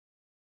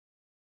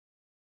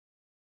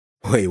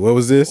Wait, what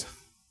was this?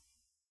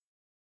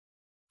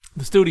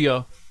 The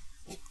studio.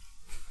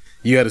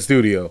 You had a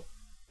studio.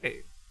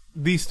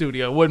 The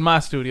studio. It wasn't my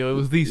studio. It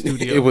was the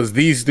studio. It was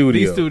the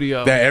studio. The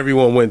studio. That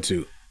everyone went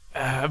to.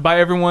 By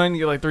everyone,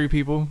 you're like 3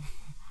 people.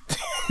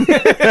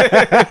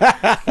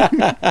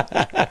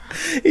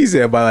 He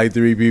said by like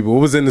 3 people.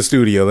 What was in the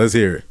studio? Let's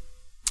hear it.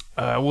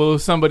 Well, it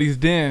was somebody's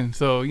den,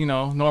 so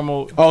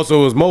normal. Oh,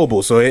 so it was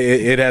mobile, so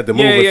it had to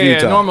move a few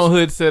times. Normal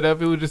hood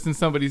setup. It was just in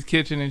somebody's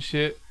kitchen and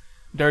shit.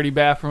 Dirty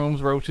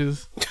bathrooms,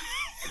 roaches.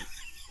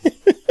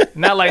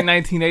 Not like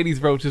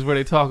 1980s roaches where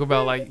they talk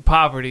about like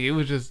poverty. It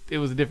was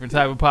a different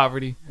type of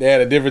poverty. They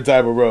had a different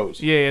type of roach.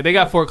 Yeah, they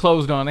got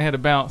foreclosed on. They had to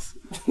bounce.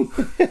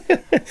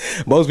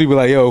 Most people are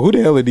like, yo, who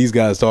the hell are these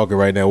guys talking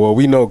right now? Well,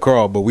 we know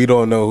Carl, but we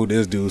don't know who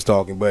this dude's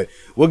talking. But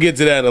we'll get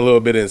to that in a little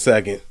bit in a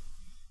second.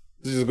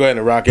 Let's just go ahead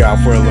and rock it out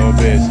for a little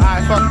bit.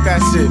 Alright, fuck that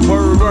shit.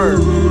 Word.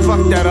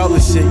 Fuck that other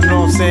shit, you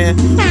know what I'm saying?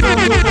 We gonna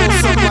do a little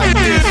something like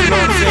this, you know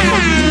what I'm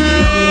saying?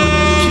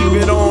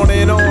 Keep it on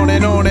and on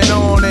and on and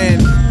on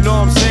and, you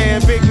know what I'm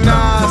saying? Big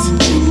Nas,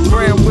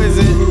 Grand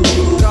Wizard,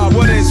 God,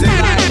 what is it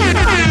like? You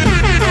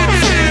know what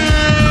I'm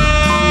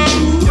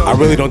saying? Yo, I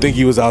really don't think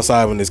he was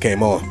outside when this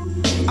came on.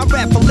 I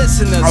rap for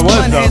listeners. I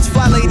was, though.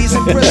 Fly ladies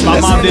and prisoners.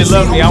 My mom did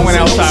love me. I went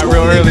outside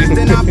real early.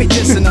 Then I be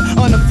dissing the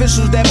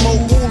unofficials that mo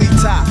woolly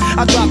tie.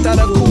 I dropped out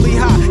of coolie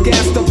high,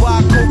 gas the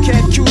bar,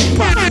 cocaine, cutie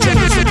pie.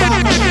 General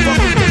survivor,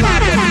 fuck with the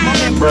lava. My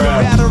man put a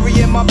battery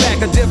in my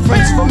back. A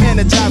difference from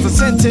energizer.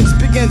 Sentence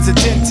begins to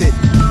dent it.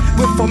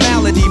 With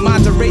formality,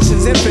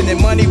 moderation's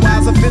infinite.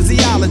 Money-wise, a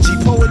physiology.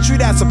 Poetry,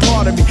 that's a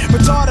part of me.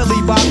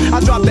 Retardedly, Bob.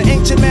 I dropped the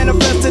ancient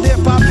manifested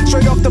hip-hop.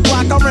 Straight off the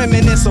block, I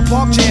reminisce of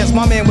park chance.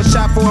 My man was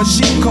shot for a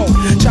sheep coat.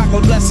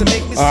 Chocolate blessing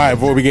make me. All right,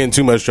 before we get in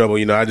too much trouble,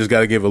 I just got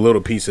to give a little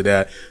piece of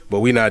that, but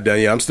we not done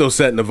yet. I'm still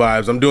setting the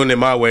vibes. I'm doing it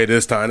my way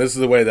this time. This is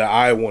the way that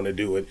I want to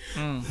do it.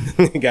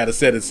 Got to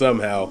set it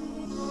somehow.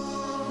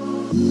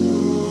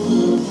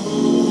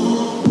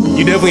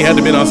 You definitely had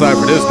to been outside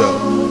for this,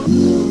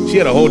 though. She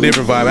had a whole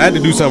different vibe. I had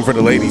to do something for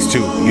the ladies, too.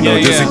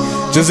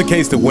 Just in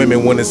case the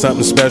women wanted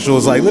something special.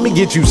 It's like, let me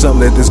get you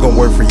something that this going to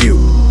work for you.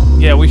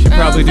 Yeah, we should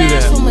probably do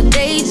that. From a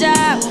day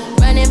job,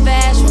 running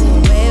fast from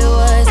the way it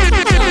was.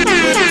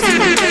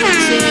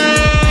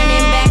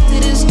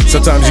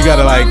 Sometimes you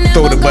gotta like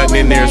throw the button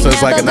in there so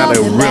it's like not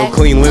a real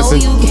clean listen.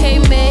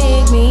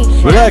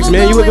 Relax,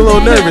 man. You look a little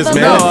nervous,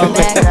 man. All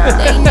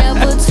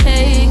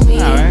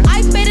right.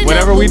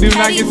 Whatever we do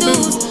not get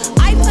sued.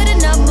 I put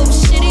enough of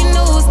shitty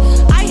news.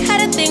 I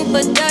had a thing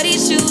for dirty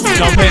shoes.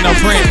 Don't pay no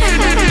Prince.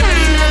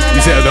 You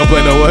said don't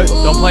play no what?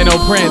 Don't play no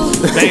Prince.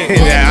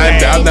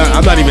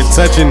 I'm not even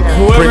touching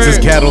Prince's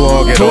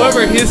catalog at all.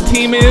 Whoever his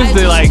team is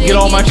to like get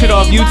all my shit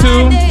off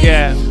YouTube,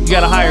 yeah, you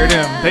gotta hire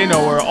them. They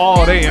know where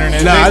all their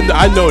internet. Nah,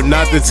 I know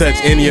not to touch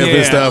any of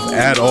his stuff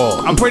at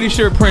all. I'm pretty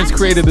sure Prince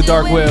created the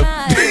dark web.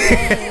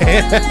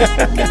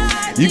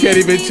 You can't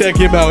even check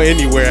him out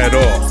anywhere at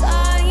all.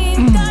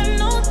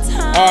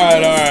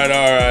 All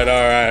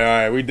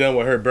right. We done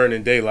with her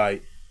burning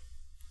daylight.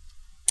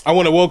 I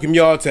want to welcome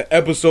y'all to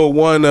episode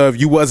 1 of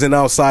You Wasn't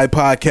Outside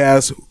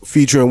podcast,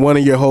 featuring one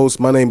of your hosts.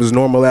 My name is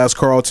Normal Ass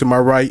Carl, to my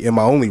right and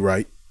my only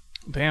right.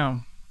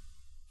 Damn,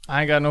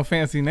 I ain't got no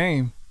fancy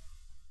name.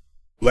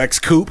 Lex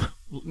Coop.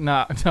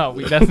 Nah, that's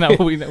not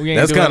what we ain't.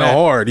 That's kind of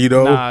hard,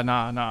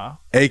 Nah.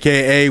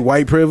 AKA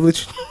white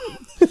privilege.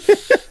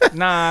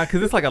 Nah,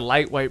 because it's like a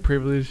light white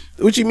privilege.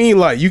 What you mean,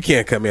 like, you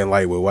can't come in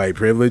light with white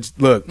privilege?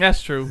 Look.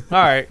 That's true.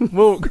 All right.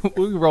 We'll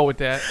roll with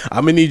that.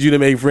 I'm going to need you to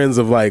make friends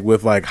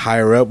with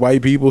higher up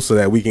white people so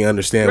that we can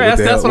understand what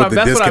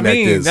the disconnect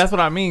is. That's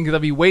what I mean, because I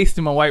be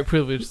wasting my white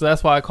privilege, so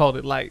that's why I called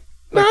it light.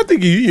 No, I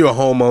think you're a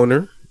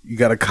homeowner. You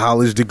got a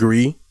college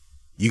degree.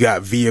 You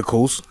got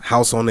vehicles,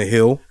 house on the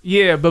hill.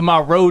 Yeah, but my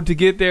road to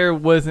get there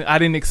I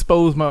didn't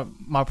expose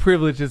my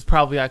privileges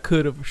probably I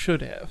could have or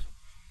should have.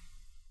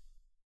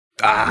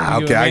 Ah,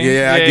 okay. I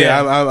get.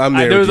 I'm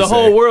there. There was a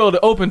whole world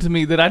open to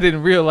me that I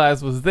didn't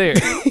realize was there.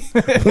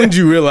 When did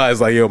you realize,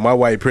 like, yo, my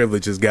white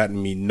privilege has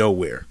gotten me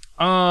nowhere?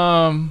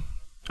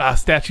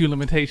 Statute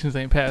limitations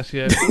ain't passed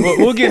yet.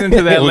 We'll get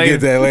into that later. We'll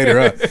get that later.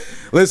 Huh?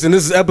 Listen,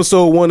 this is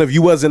episode 1 of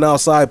You Wasn't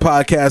Outside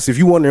podcast. If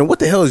you're wondering what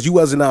the hell is You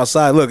Wasn't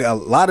Outside, look, a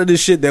lot of this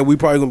shit that we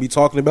probably gonna be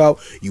talking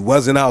about, you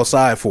wasn't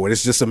outside for it.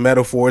 It's just a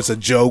metaphor. It's a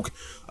joke.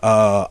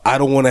 I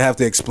don't want to have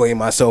to explain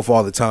myself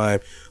all the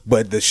time,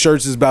 but the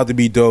shirts is about to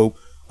be dope.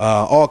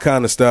 All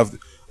kind of stuff.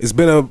 It's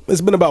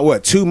been about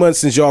what, 2 months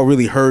since y'all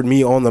really heard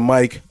me on the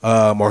mic,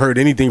 or heard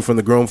anything from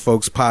the Grown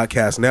Folks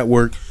Podcast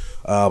Network.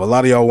 A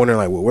lot of y'all wondering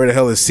like, well, where the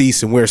hell is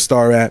Cease and where's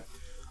Star at?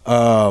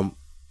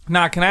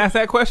 Nah, can I ask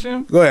that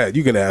question? Go ahead,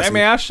 you can ask. Hey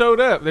man, I showed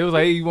up. They was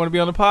like, hey, you want to be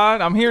on the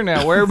pod? I'm here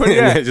now. Where everybody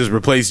at? They just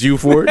replaced you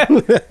for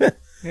it.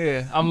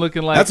 Yeah, I'm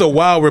looking like... That's a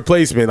wild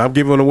replacement. I'm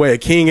giving away a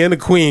king and a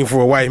queen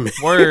for a white man.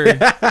 Word.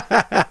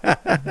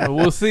 But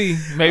we'll see.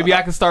 Maybe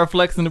I can start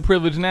flexing the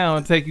privilege now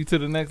and take you to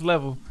the next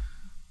level.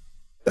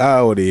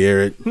 I want to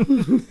hear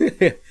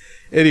it.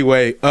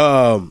 Anyway,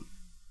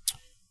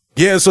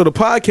 yeah, so the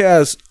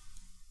podcast,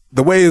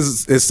 the way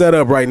it's set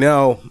up right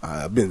now,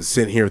 I've been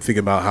sitting here thinking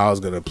about how I was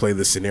going to play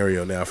this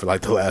scenario now for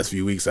like the last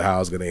few weeks, of how I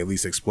was going to at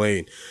least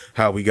explain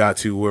how we got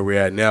to where we're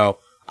at now.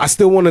 I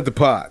still wanted the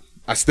pod.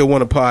 I still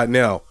want a pod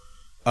now.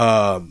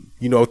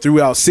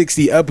 Throughout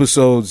 60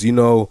 episodes,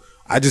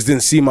 I just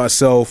didn't see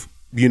myself,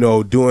 doing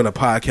a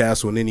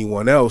podcast with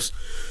anyone else.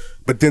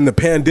 But then the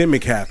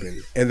pandemic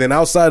happened. And then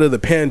outside of the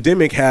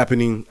pandemic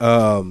happening,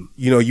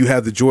 you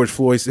had the George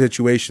Floyd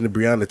situation, the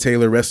Breonna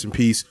Taylor, rest in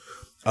peace.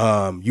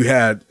 You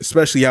had,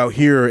 especially out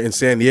here in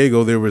San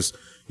Diego, there was,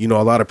 a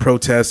lot of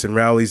protests and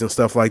rallies and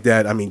stuff like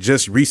that. I mean,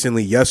 just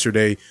recently,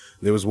 yesterday,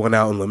 there was one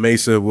out in La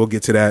Mesa. We'll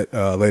get to that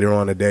later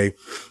on today.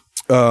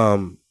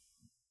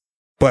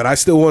 But I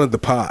still wanted the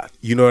pod,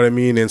 you know what I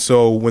mean? And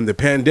so when the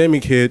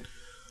pandemic hit,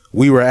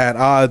 we were at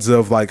odds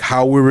of like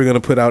how we were going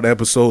to put out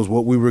episodes,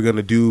 what we were going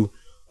to do.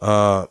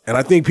 And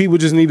I think people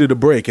just needed a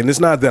break. And it's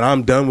not that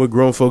I'm done with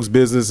Grown Folks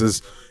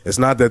Business. It's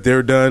not that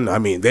they're done. I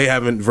mean, they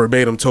haven't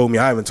verbatim told me.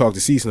 I haven't talked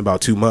to Cease in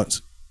about 2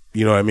 months.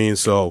 You know what I mean?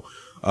 So,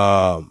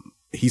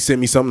 he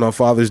sent me something on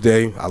Father's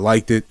Day. I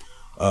liked it.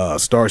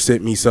 Star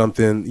sent me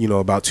something,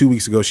 about 2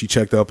 weeks ago. She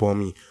checked up on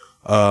me.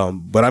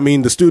 But I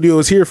mean, the studio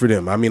is here for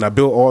them. I mean, I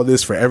built all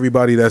this for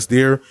everybody that's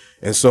there.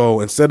 And so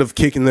instead of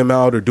kicking them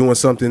out or doing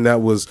something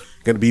that was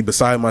going to be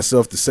beside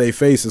myself to save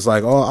face, it's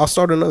like, I'll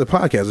start another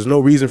podcast. There's no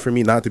reason for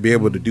me not to be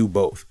able to do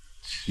both.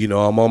 I'm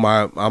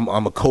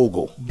a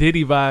Kogel.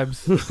 Diddy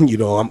vibes.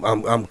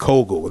 I'm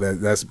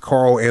Kogel. That's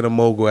Carl and a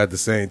mogul at the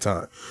same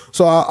time.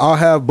 So I'll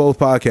have both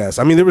podcasts.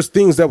 I mean, there was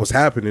things that was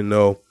happening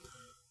though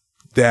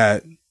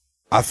that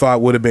I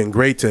thought would have been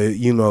great to,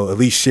 at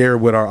least share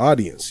with our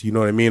audience, you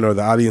know what I mean? Or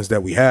the audience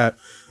that we had.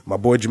 My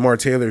boy Jamar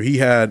Taylor, he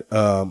had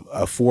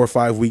a 4 or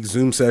 5 week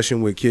Zoom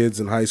session with kids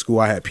in high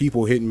school. I had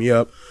people hitting me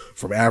up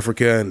from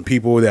Africa and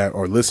people that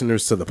are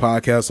listeners to the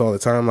podcast all the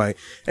time. Like,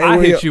 hey, I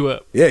hit you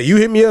up. Yeah, you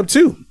hit me up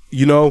too.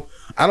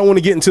 I don't want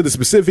to get into the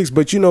specifics,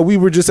 but we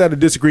were just at a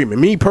disagreement.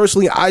 Me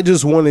personally, I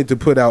just wanted to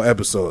put out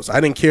episodes. I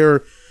didn't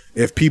care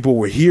if people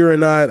were here or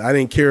not. I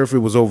didn't care if it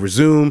was over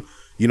Zoom.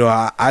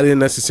 I didn't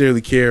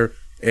necessarily care.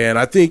 And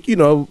I think,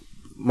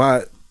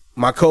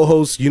 my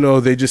co-hosts,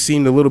 they just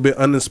seemed a little bit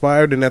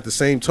uninspired. And at the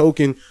same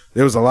token,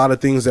 there was a lot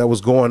of things that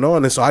was going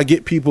on. And so I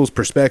get people's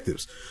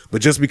perspectives.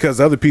 But just because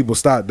other people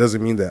stop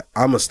doesn't mean that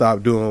I'm going to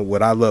stop doing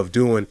what I love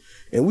doing.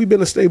 And we've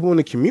been a staple in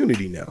the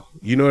community now.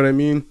 You know what I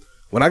mean?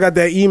 When I got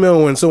that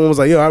email when someone was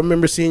like, I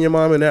remember seeing your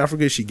mom in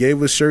Africa. She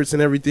gave us shirts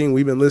and everything.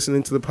 We've been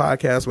listening to the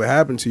podcast. What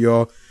happened to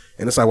y'all?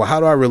 And it's like, well,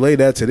 how do I relay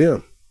that to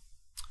them?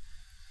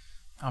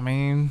 I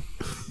mean,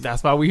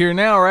 that's why we're here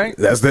now, right?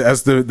 That's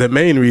the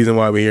main reason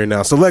why we're here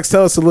now. So Lex,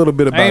 tell us a little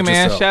bit about yourself.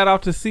 Hey man, shout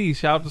out to C,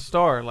 shout out to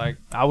Star. Like,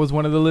 I was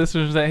one of the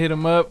listeners that hit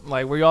him up.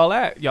 Like, where y'all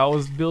at? Y'all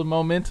was building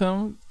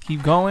momentum.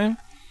 Keep going.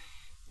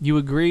 You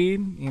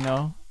agreed.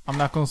 I'm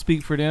not gonna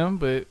speak for them,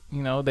 but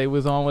they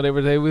was on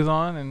whatever they was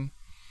on,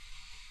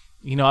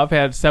 and I've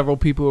had several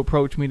people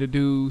approach me to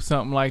do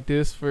something like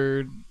this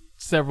for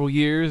several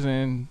years,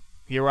 and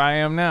here I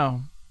am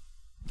now.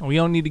 We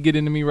don't need to get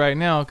into me right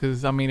now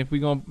because, if we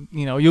going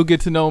to, you'll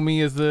get to know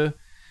me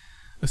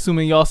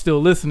assuming y'all still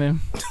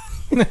listening.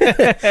 Yeah,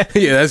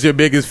 that's your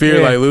biggest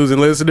fear, like losing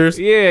listeners?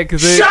 Yeah,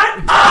 because shut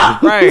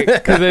up! Right,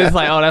 because it's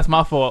like, oh, that's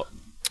my fault.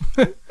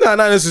 No, not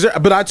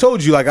necessarily. But I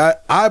told you, like,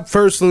 I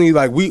personally,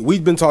 like,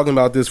 we've been talking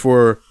about this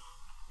for,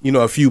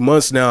 a few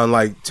months now. And,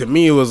 like, to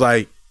me, it was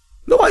like,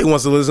 nobody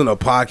wants to listen to a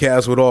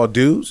podcast with all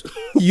dudes.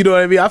 You know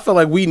what I mean? I felt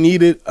like we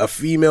needed a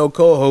female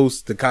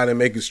co-host to kind of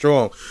make it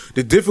strong.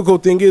 The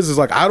difficult thing is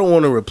like, I don't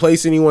want to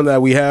replace anyone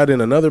that we had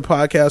in another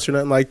podcast or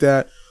nothing like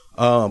that.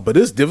 But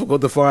it's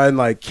difficult to find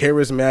like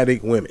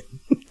charismatic women.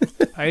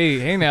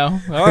 Hey now.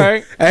 All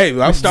right. Hey,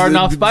 I'm starting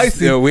off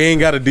spicy. We ain't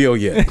got a deal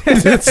yet.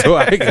 So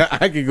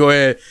I can go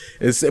ahead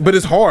and say, but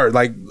it's hard.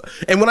 Like,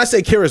 and when I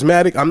say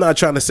charismatic, I'm not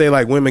trying to say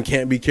like women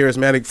can't be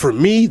charismatic. For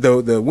me,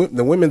 the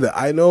women that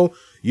I know,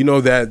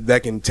 that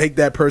can take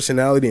that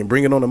personality and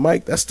bring it on the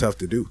mic, that's tough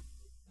to do.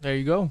 There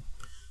you go.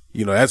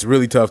 That's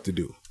really tough to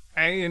do.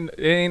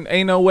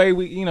 Ain't no way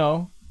we,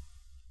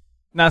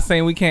 not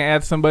saying we can't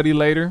add somebody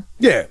later.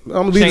 Yeah, I'm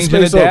gonna leave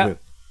the space open.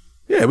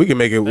 Yeah, we can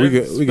make it. We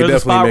can definitely a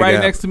spot make right it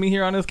next to me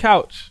here on this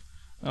couch,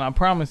 and I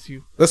promise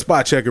you. Let's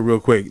spot check it real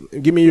quick.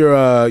 Give me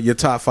your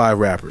top 5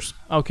 rappers.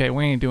 Okay,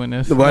 we ain't doing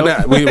this. Why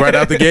not? We right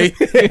out the gate.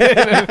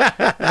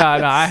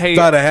 Nah, I hate.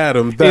 Thought I had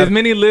them. As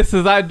many lists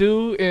as I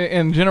do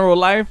in general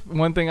life,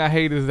 one thing I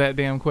hate is that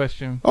damn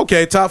question.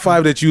 Okay, top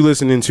 5 that you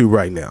listening to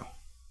right now.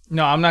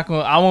 No, I'm not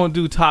gonna. I won't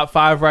do top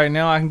 5 right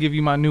now. I can give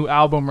you my new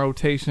album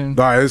rotation.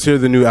 All right, let's hear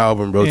the new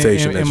album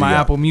rotation in my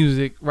Apple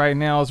Music right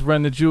now. It's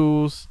Run the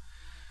Jewels.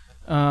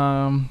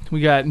 We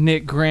got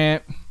Nick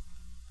Grant.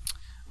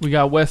 We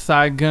got West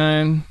Side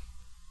Gun.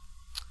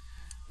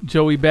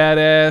 Joey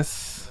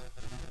Badass.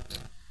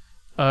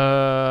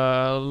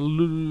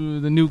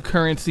 The New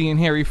Currency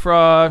and Harry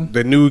Fraud.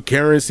 The New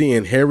Currency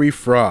and Harry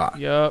Fraud.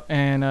 Yep,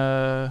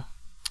 and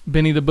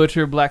Benny the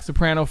Butcher, Black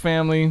Soprano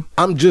Family.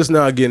 I'm just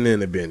now getting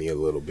into Benny a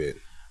little bit.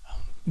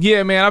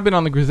 Yeah, man, I've been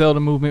on the Griselda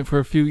movement for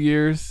a few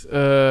years.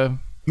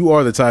 You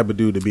are the type of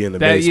dude to be in the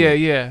basement.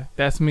 Yeah,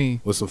 that's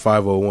me. With some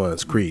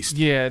 501s creased.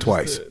 Yeah,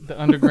 twice. The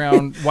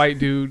underground white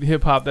dude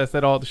hip hop that's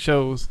at all the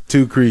shows.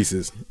 2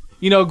 creases.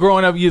 You know,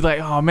 growing up, you're like,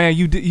 oh man,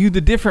 you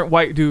the different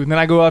white dude. And then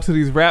I go out to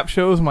these rap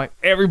shows. I'm like,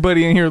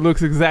 everybody in here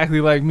looks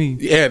exactly like me.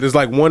 Yeah, there's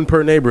like one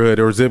per neighborhood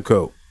or zip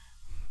code.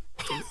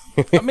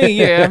 I mean,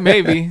 yeah,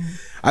 maybe.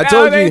 I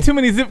told you there ain't too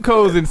many zip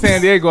codes in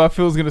San Diego. I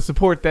feel is going to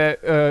support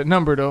that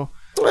number though.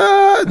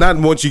 Not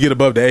once you get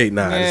above the 8.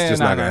 It's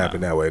just not gonna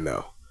happen that way.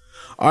 No.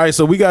 All right,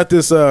 so we got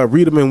this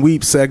Read 'em and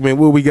Weep segment.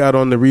 What we got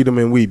on the Read 'em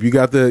and Weep? I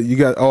got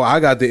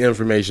the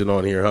information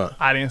on here, huh?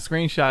 I didn't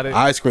screenshot it.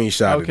 I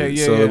screenshotted it.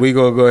 Yeah, so we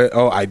gonna go ahead.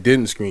 Oh, I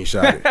didn't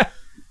screenshot it.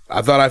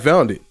 I thought I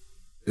found it.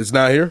 It's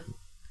not here?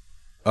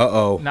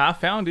 Uh-oh. Nah, I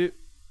found it.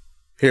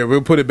 Here,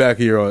 we'll put it back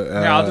here.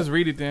 I'll just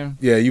read it then.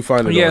 Yeah, you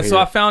find it. Yeah, so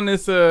I found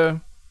this,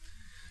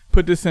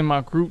 put this in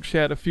my group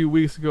chat a few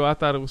weeks ago. I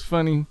thought it was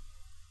funny.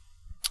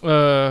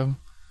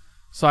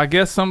 So I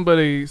guess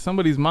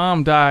somebody's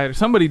mom died, or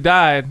somebody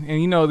died, and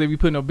you know they be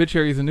putting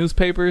obituaries in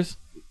newspapers.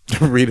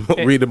 read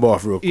them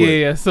off real quick.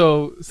 Yeah.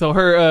 So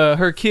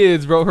her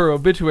kids wrote her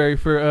obituary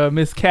for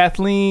Miss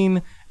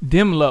Kathleen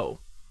Dimlow.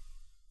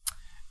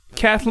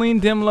 Kathleen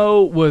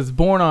Dimlow was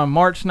born on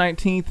March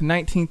 19th,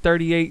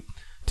 1938,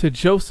 to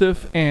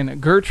Joseph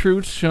and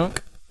Gertrude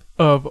Shunk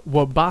of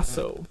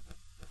Wabasso.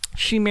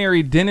 She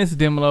married Dennis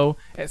Dimlow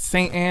at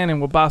St. Anne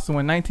in Wabasso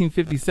in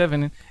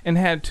 1957 and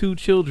had 2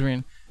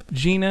 children,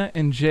 Gina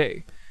and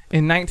Jay.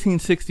 In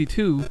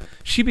 1962,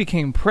 she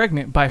became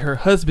pregnant by her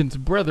husband's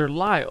brother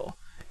Lyle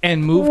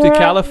and moved to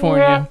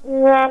California.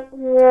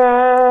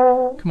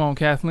 Come on,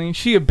 Kathleen.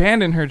 She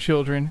abandoned her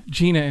children,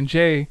 Gina and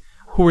Jay,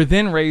 who were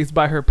then raised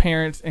by her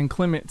parents and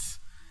Clements,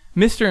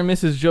 Mr. and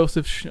Mrs.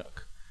 Joseph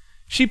Shunk.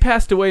 She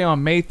passed away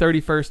on May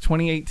 31st,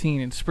 2018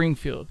 in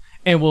Springfield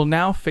and will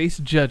now face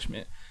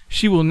judgment.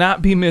 She will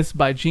not be missed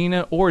by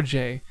Gina or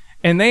Jay,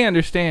 and they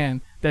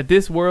understand that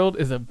this world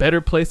is a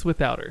better place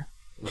without her.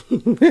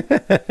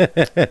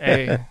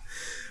 Hey.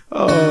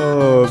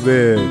 Oh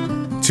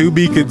man, to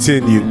be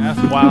continued.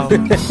 That's wild.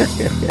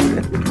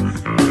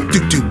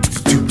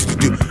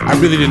 I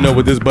really didn't know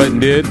what this button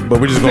did, but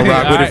we're just gonna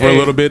rock with it for a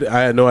little bit.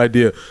 I had no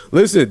idea.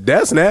 Listen,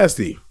 that's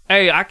nasty.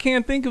 Hey, I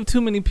can't think of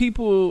too many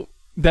people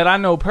that I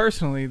know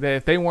personally that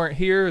if they weren't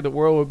here, the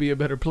world would be a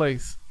better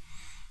place.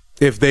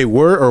 If they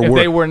were or if were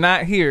they were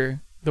not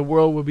here, the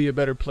world would be a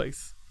better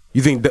place.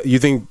 You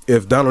think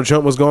if Donald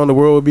Trump was gone, the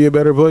world would be a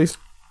better place?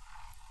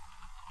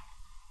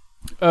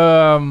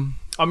 I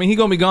mean, he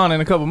gonna be gone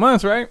in a couple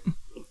months, right?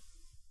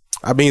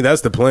 I mean,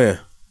 that's the plan.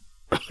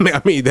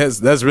 I mean,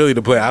 that's really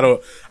the plan.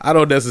 I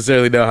don't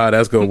necessarily know how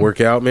that's gonna work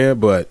out, man.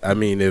 But I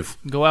mean, if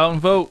go out and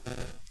vote,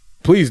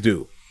 please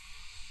do.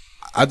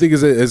 I think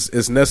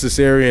it's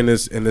necessary and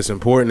it's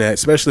important, that,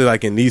 especially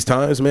like in these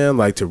times, man.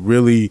 Like to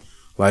really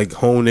like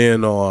hone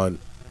in on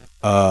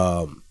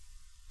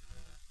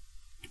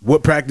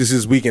what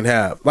practices we can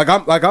have.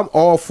 I'm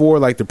all for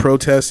like the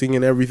protesting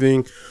and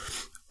everything.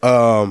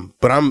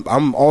 But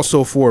I'm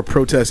also for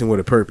protesting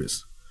with a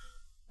purpose.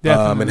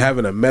 And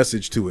having a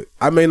message to it.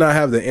 I may not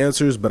have the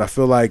answers, but I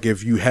feel like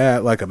if you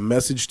had like a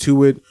message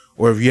to it,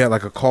 or if you had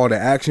like a call to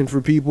action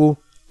for people,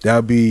 that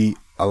would be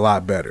a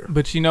lot better.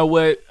 But you know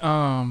what?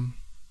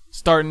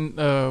 Starting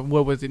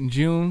what was it, in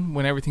June,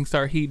 when everything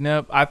started heating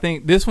up, I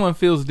think this one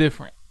feels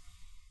different.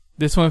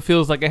 This one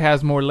feels like it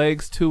has more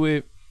legs to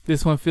it.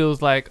 This one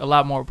feels like a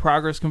lot more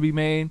progress can be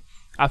made.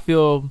 I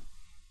feel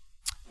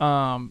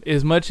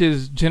as much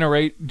as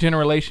generationally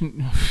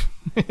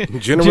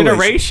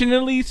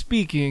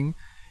speaking,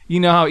 you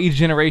know how each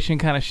generation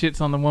kind of shits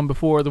on the one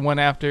before, the one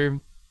after,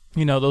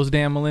 you know, those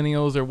damn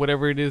millennials or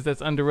whatever it is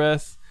that's under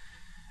us.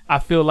 I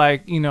feel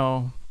like, you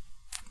know,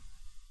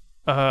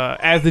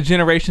 as the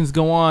generations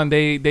go on,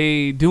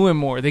 they doing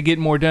more, they get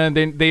more done.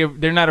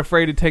 They're not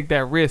afraid to take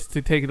that risk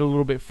to take it a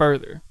little bit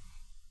further.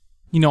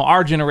 You know,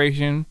 our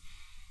generation,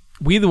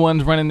 we the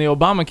ones running the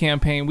Obama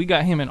campaign. We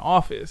got him in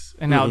office,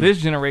 and now this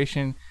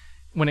generation,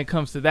 when it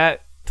comes to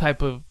that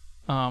type of,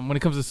 when it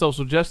comes to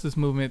social justice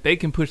movement, they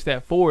can push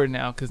that forward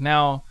now. Because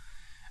now,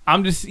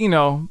 I'm just,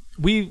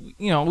 we've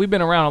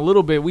been around a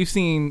little bit. We've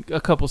seen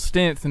a couple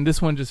stints, and this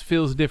one just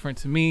feels different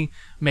to me.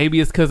 Maybe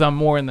it's because I'm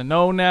more in the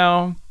know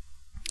now,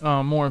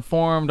 more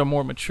informed, or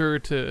more mature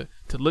to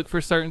look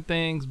for certain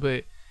things.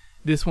 But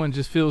this one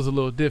just feels a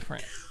little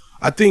different.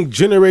 I think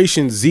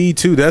Generation Z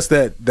too. That's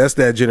that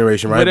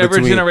generation, right?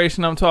 Whatever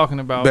generation I'm talking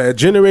about. But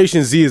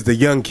Generation Z is the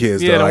young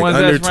kids, yeah, though, the like ones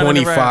under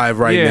 25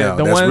 right now.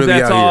 The that's ones really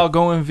that's out all here.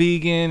 going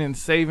vegan and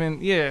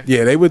saving. Yeah,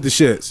 they with the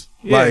shits.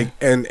 Yeah. Like,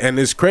 and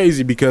it's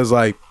crazy because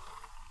like,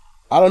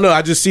 I don't know.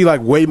 I just see like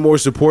way more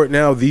support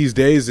now these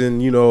days,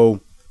 and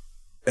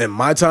in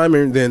my time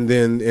than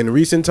in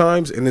recent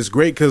times, and it's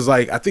great because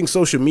like I think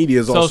social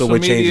media is also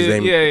what changes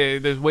them. Yeah,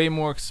 there's way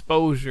more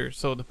exposure.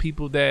 So the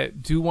people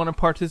that do want to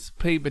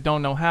participate but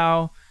don't know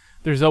how,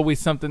 there's always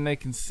something they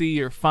can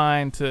see or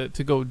find to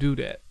go do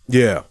that.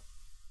 Yeah,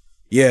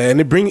 and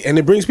it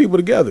brings people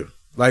together.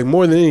 Like,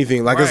 more than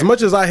anything, like, Right. as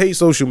much as I hate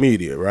social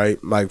media,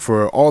 right? Like,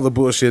 for all the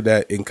bullshit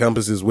that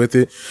encompasses with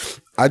it,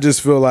 I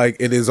just feel like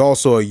it is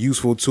also a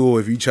useful tool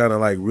if you're trying to,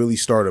 like, really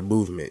start a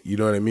movement. You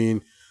know what I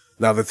mean?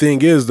 Now, the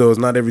thing is, though, is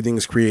not everything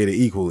is created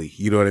equally.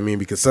 You know what I mean?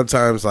 Because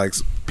sometimes, like,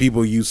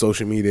 people use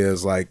social media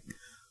as, like,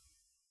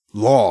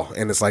 law,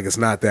 and it's like, it's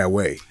not that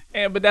way.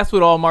 But that's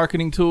with all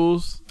marketing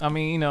tools. I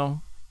mean,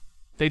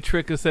 they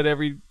trick us at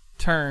every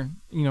turn.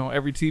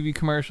 Every TV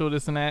commercial,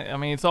 this and that. I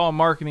mean, it's all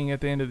marketing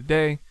at the end of the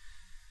day.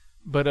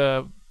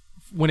 But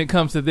when it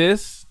comes to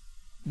this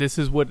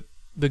is what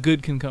the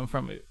good can come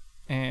from it.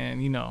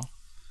 And,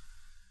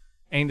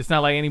 it's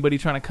not like anybody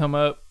trying to come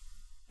up.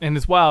 And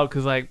it's wild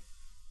because, like,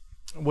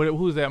 who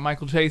was that?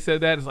 Michael Chase said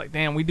that. It's like,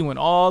 damn, we doing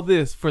all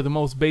this for the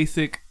most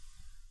basic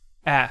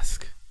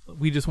ask.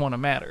 We just want to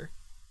matter.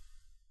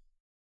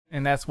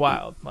 And that's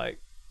wild. Like,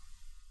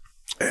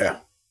 yeah.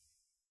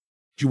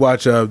 Did you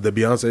watch the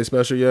Beyonce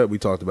special yet? We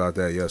talked about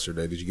that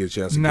yesterday. Did you get a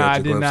chance to catch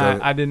a glimpse of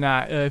it? I did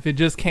not. If it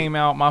just came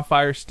out, my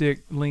Fire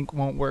Stick link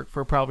won't work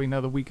for probably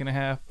another week and a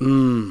half.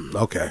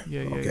 Okay.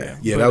 Yeah.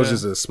 Yeah, But, that was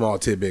just a small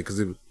tidbit because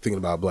it was thinking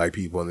about black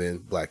people and then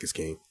black is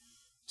king.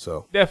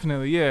 So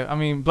definitely, yeah. I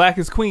mean, black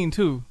is queen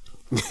too.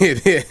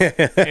 Yeah.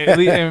 At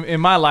least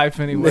in my life,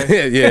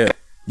 anyway. Yeah.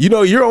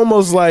 You're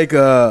almost like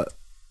a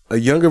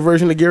younger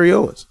version of Gary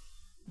Owens.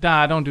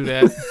 Nah, don't do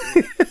that.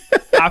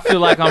 I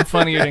feel like I'm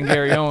funnier than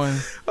Gary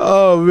Owens.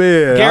 Oh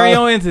man, Gary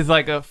Owens is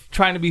like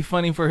trying to be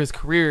funny for his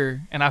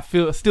career, and I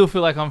still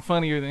feel like I'm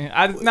funnier than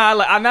him.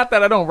 Not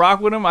that I don't rock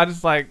with him. I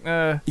just like.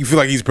 You feel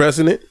like he's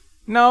pressing it?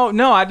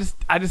 No. I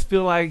just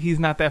feel like he's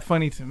not that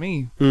funny to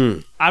me.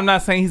 I'm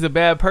not saying he's a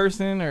bad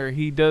person or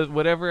he does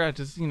whatever. I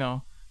just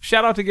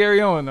shout out to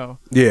Gary Owens though.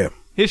 Yeah.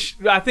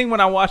 I think when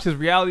I watched his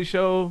reality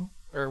show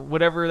or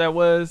whatever that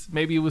was,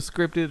 maybe it was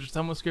scripted or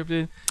somewhat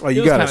scripted. Oh,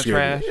 you got to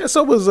trash. Yeah.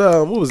 So was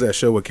what was that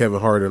show with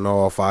Kevin Hart and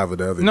all 5 of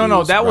the other?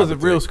 No, that was a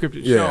real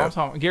scripted show. Yeah. I'm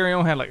talking. Gary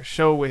Owens had like a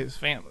show with his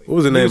family. What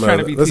was the name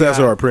of it? Let's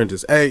ask our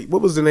apprentice. Hey,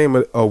 what was the name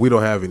of? Oh, we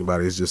don't have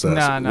anybody. It's just us.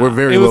 Nah. We're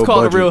very. It was low called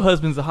budget. The Real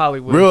Husbands of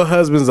Hollywood. Real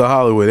Husbands of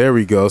Hollywood. There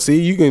we go.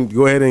 See, you can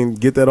go ahead and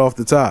get that off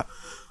the top.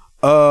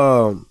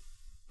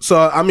 So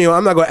I mean,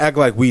 I'm not gonna act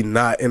like we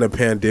not in a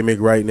pandemic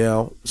right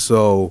now.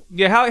 So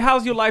yeah,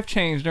 how's your life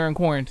changed during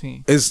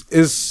quarantine?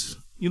 It's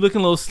you looking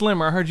a little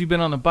slimmer. I heard you've been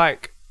on the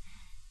bike.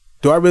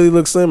 Do I really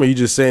look slim, or are you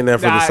just saying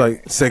that for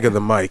the sake of the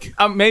mic?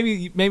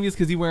 Maybe it's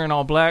because you're wearing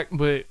all black,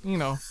 but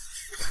it's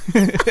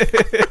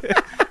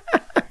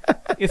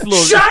a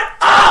little. Shut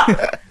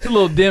up! It's a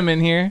little dim in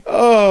here.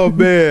 Oh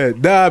man,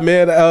 nah,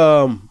 man.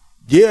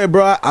 Yeah,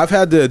 bro. I've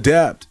had to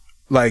adapt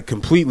like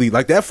completely.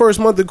 Like that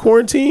first month of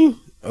quarantine.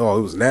 Oh,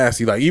 it was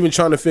nasty. Like even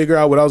trying to figure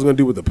out what I was going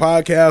to do with the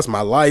podcast,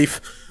 my life,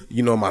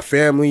 my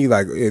family,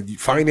 like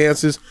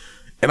finances.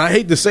 And I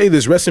hate to say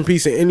this, rest in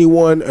peace to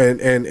anyone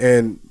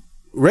and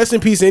rest in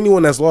peace to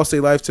anyone that's lost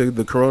their life to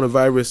the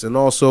coronavirus. And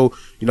also,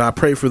 I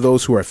pray for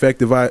those who are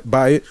affected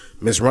by it.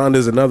 Miss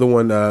Rhonda's another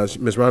one.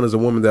 Miss Rhonda's a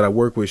woman that I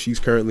work with. She's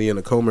currently in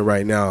a coma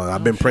right now.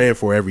 I've been praying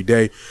for her every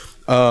day.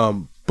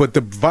 But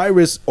the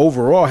virus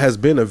overall has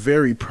been a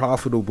very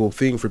profitable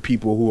thing for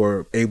people who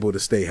are able to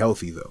stay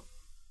healthy, though.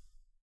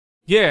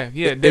 Yeah.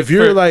 If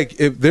you're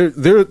like, if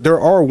there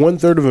are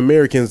 1/3 of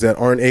Americans that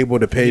aren't able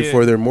to pay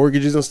for their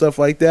mortgages and stuff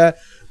like that.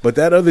 But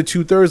that other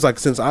 2/3, like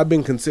since I've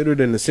been considered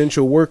an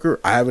essential worker,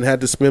 I haven't had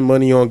to spend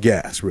money on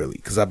gas really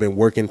because I've been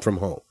working from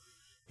home.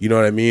 You know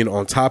what I mean?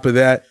 On top of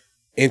that,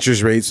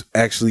 interest rates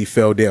actually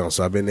fell down.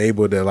 So I've been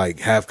able to like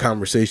have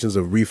conversations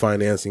of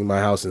refinancing my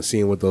house and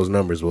seeing what those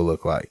numbers will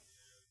look like.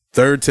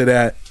 Third to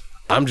that,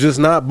 I'm just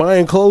not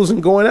buying clothes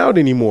and going out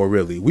anymore,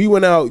 really. We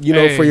went out,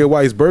 for your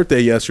wife's birthday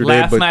yesterday.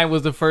 Last night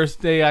was the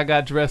first day I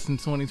got dressed in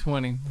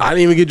 2020. I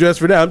didn't even get dressed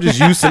for that. I'm just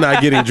used to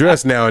not getting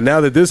dressed now. And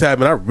now that this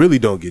happened, I really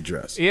don't get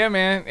dressed. Yeah,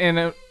 man.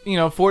 And,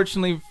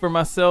 fortunately for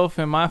myself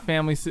and my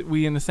family,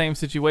 we in the same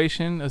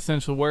situation,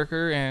 essential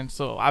worker. And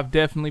so I've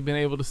definitely been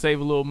able to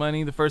save a little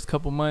money. The first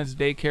couple months,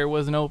 daycare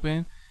wasn't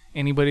open.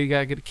 Anybody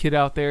got to get a kid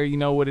out there, you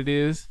know what it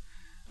is.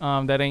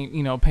 That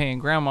ain't, paying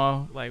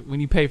grandma. Like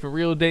when you pay for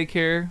real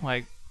daycare,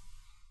 like,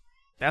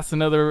 that's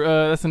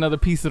another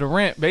piece of the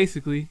rent,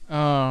 basically.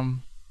 I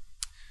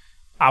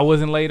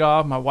wasn't laid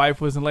off. My wife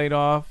wasn't laid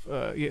off.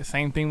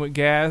 Same thing with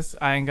gas.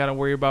 I ain't got to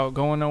worry about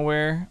going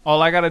nowhere.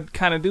 All I got to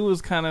kind of do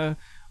is kind of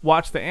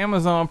watch the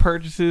Amazon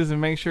purchases and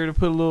make sure to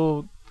put a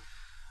little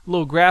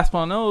grasp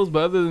on those.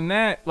 But other than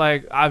that,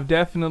 like I've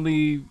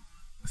definitely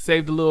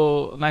saved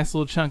a nice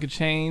little chunk of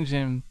change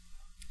and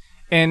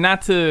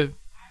not to,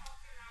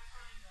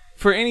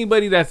 for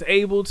anybody that's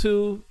able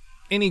to,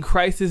 any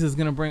crisis is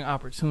going to bring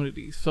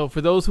opportunities. So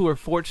for those who are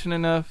fortunate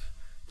enough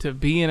to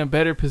be in a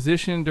better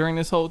position during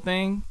this whole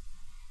thing,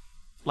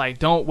 like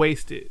don't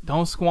waste it.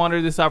 Don't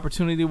squander this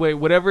opportunity away.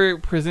 Whatever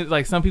it presents,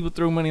 like some people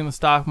threw money in the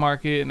stock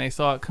market and they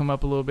saw it come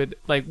up a little bit.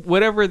 Like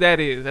whatever that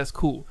is, that's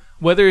cool.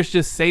 Whether it's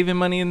just saving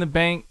money in the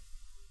bank,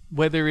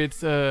 whether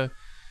it's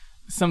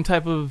some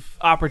type of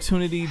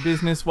opportunity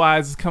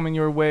business-wise is coming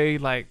your way,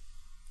 like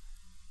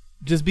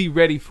just be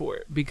ready for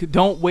it. Because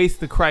don't waste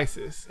the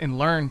crisis and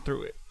learn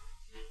through it.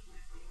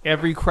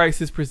 every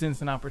crisis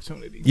presents an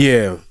opportunity.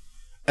 Yeah.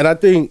 And I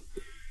think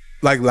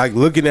like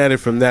looking at it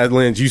from that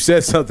lens, you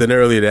said something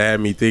earlier that had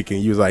me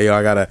thinking. You was like, yo,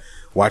 I gotta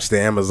watch the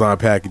Amazon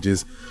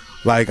packages.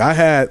 Like I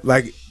had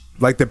like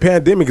the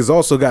pandemic has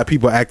also got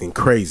people acting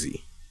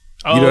crazy.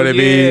 You know what I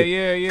mean?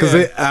 Yeah.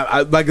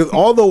 Because like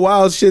all the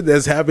wild shit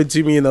that's happened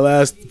to me in the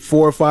last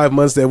 4 or 5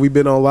 months that we've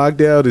been on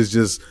lockdown is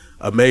just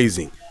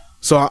amazing.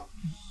 So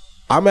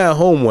I'm at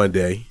home one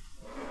day,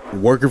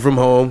 working from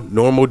home,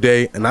 normal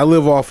day, and I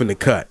live off in the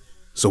cut.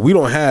 So we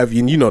don't have,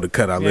 you know the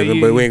cut I live in,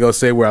 but we ain't gonna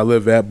say where I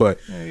live at. But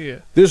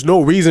there's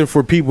no reason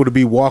for people to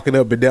be walking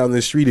up and down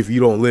the street if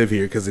you don't live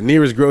here, because the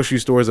nearest grocery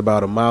store is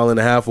about 1.5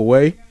 miles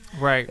away.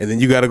 Right. And then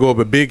you got to go up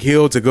a big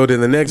hill to go to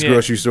the next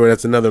grocery store.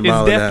 That's another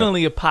mile. It's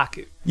definitely a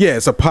pocket. Yeah,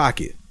 it's a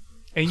pocket.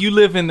 And you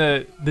live in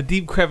the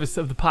deep crevice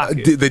of the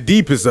pocket. The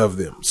deepest of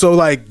them. So,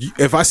 like,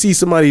 if I see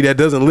somebody that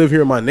doesn't live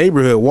here in my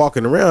neighborhood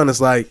walking around,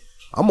 it's like,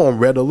 I'm on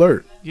red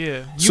alert.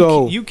 Yeah.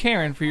 So you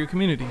caring for your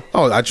community.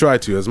 Oh, I try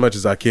to as much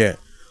as I can.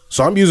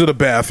 So I'm using the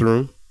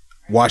bathroom,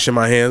 washing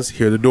my hands,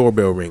 hear the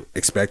doorbell ring,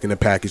 expecting a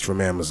package from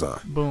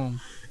Amazon.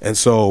 Boom. And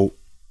so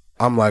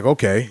I'm like,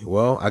 okay,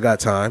 well, I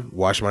got time.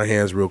 Wash my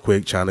hands real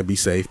quick, trying to be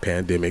safe,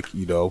 pandemic,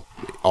 you know.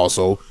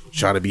 Also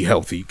trying to be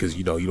healthy because,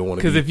 you know, you don't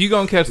want to Because if you're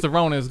going to catch the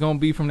Rona, it's going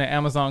to be from the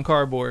Amazon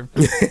cardboard.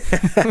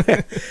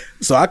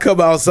 So I come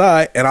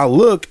outside and I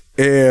look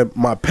and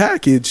my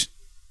package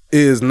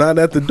is not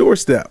at the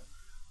doorstep.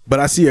 But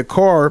I see a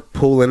car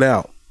pulling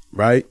out,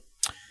 right?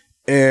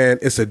 And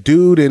it's a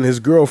dude and his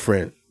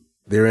girlfriend.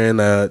 They're in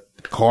a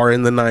car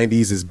in the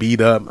 90s. It's beat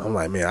up. I'm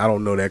like, man, I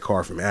don't know that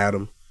car from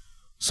Adam.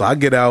 So I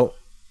get out.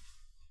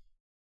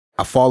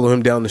 I follow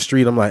him down the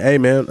street. I'm like, hey,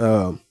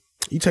 man,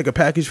 you take a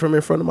package from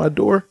in front of my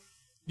door?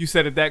 You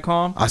said it that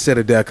calm? I said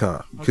it that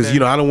calm. Because, Okay. you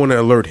know, I don't want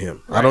to alert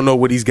him. Right. I don't know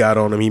what he's got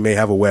on him. He may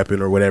have a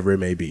weapon or whatever it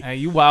may be. Hey,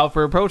 you wild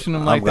for approaching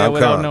him like that I'm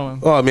without calm. knowing.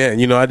 Oh, man,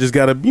 you know, I just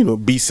got to, you know,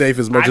 be safe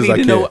as much as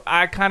I can.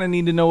 I kind of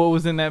need to know what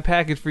was in that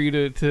package for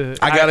you to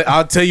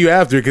I'll tell you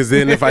after, because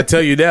then if I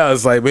tell you now,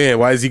 it's like, man,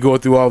 why is he going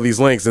through all these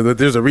links? And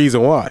there's a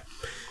reason why.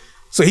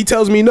 So he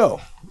tells me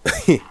no.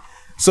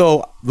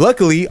 So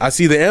luckily, I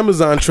see the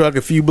Amazon truck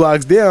a few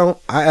blocks down.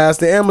 I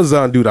asked the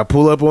Amazon dude. I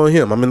pull up on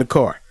him. I'm in the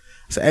car.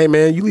 I said, hey,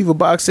 man, you leave a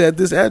box at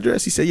this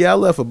address? He said, yeah, I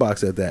left a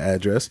box at that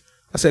address.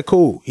 I said,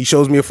 cool. He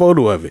shows me a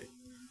photo of it.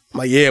 I'm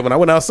like, yeah, when I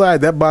went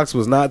outside, that box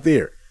was not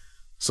there.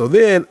 So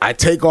then I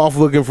take off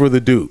looking for the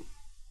dude.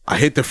 I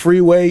hit the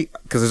freeway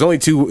because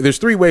there's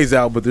 3 ways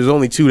out, but there's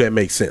only 2 that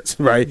make sense,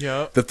 right?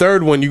 Yep. The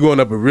third one, you're going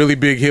up a really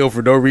big hill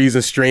for no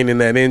reason, straining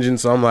that engine.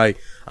 So I'm like,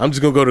 I'm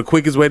just going to go the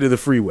quickest way to the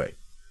freeway.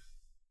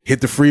 Hit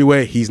the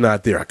freeway. He's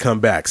not there. I come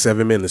back.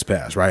 7 minutes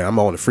pass, right? I'm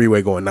on the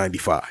freeway going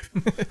 95.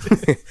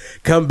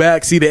 Come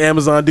back, see the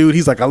Amazon dude.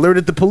 He's like, I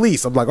alerted the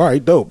police. I'm like, all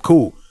right, dope,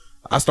 cool.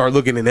 I start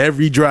looking in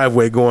every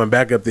driveway going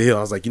back up the hill.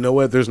 I was like, you know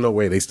what? There's no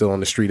way they still on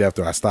the street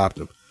after I stopped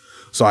them.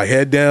 So I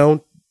head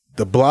down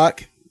the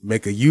block,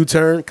 make a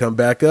U-turn, come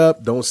back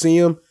up, don't see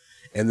him.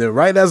 And then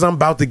right as I'm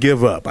about to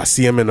give up, I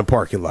see him in the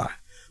parking lot.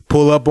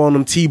 Pull up on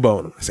him,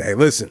 T-bone him. I say, hey,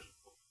 listen.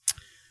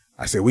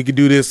 I said, we could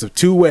do this of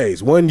 2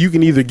 ways. One, you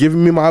can either give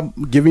me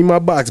my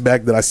box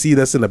back that I see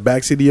that's in the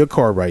backseat of your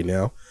car right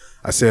now.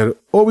 I said,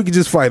 or we could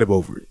just fight up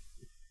over it.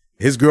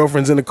 His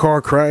girlfriend's in the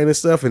car crying and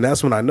stuff. And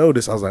that's when I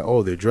noticed, I was like,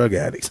 oh, they're drug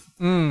addicts.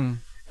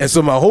 And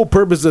so my whole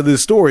purpose of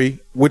this story,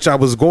 which I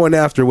was going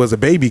after, was a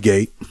baby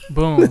gate.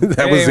 Boom.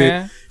 That Hey, was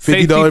man. it. $50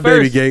 Safety baby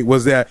first. gate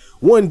was that.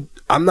 One,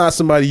 I'm not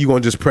somebody you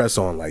going to just press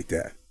on like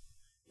that.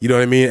 You know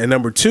what I mean? And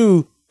number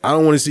 2, I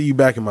don't want to see you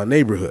back in my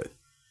neighborhood.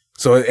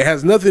 So it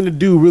has nothing to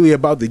do really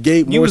about the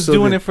gate. You was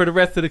doing it for the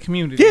rest of the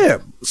community. Yeah.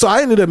 So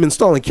I ended up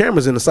installing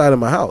cameras in the side of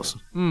my house.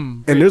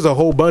 And there's a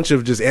whole bunch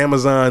of just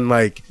Amazon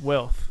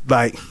Wealth.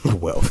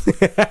 wealth.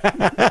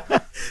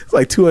 It's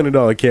like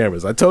 $200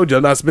 cameras. I told you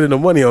I'm not spending no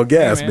money on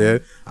gas, man.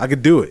 man. I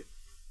could do it.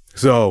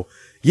 So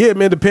yeah,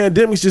 man, the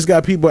pandemic's just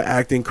got people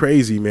acting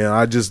crazy, man.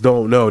 I just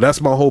don't know.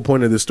 That's my whole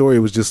point of the story. It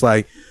was just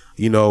like,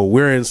 you know,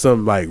 we're in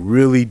some like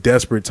really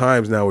desperate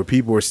times now where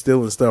people are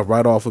stealing stuff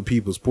right off of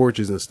people's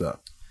porches and stuff.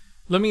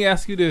 Let me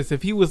ask you this.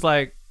 If he was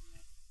like,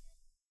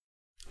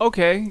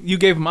 okay, you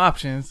gave him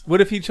options. What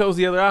if he chose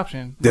the other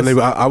option? Then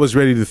I was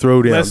ready to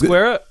throw down. Let's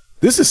square up.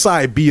 This is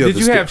side B of Did the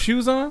you story. have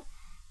shoes on?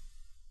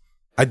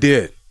 I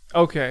did.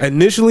 Okay.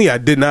 Initially, I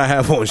did not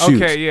have on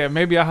shoes. Okay, yeah.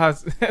 Maybe I had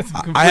some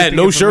I had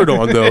no conflicting shirt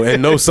on information. though,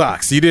 and no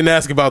socks. You didn't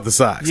ask about the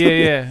socks.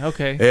 Yeah,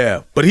 okay.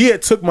 Yeah, but he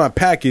had took my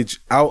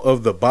package out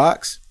of the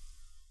box,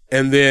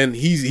 and then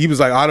he was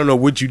like, I don't know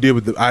what you did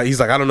with the. He's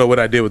like, I don't know what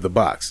I did with the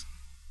box.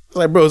 I was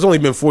like, bro, it's only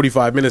been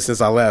 45 minutes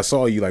since I last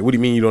saw you. Like, what do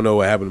you mean you don't know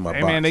what happened to my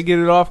Hey, box? man, they get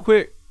it off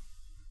quick.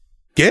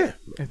 Yeah,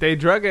 If they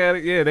drug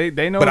addict, yeah,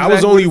 they know. but I exactly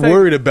was only what to take.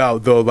 worried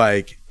about though,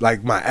 like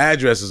my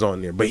address is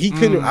on there, but he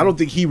couldn't. I don't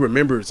think he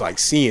remembers like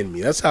seeing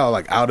me. That's how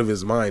like out of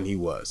his mind he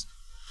was.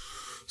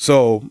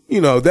 So you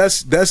know,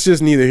 that's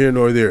just neither here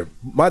nor there.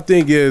 My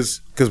thing is,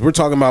 because we're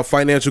talking about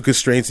financial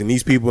constraints and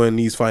these people and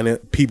these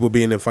people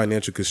being in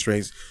financial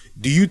constraints.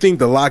 Do you think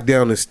the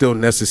lockdown is still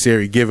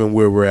necessary given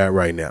where we're at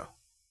right now?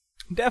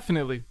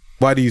 Definitely.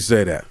 Why do you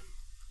say that?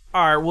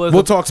 All right,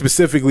 we'll talk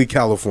specifically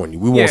California.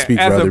 We won't speak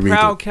for other regions. As a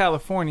proud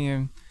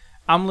Californian,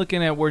 I'm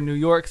looking at where New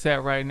York's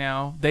at right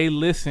now. They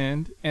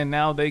listened, and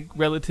now they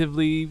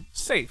relatively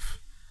safe.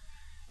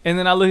 And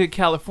then I look at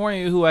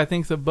California, who I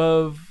think's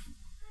above,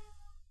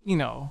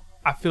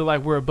 I feel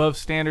like we're above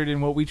standard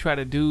in what we try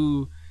to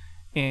do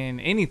in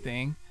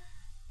anything.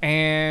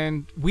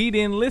 And we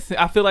didn't listen.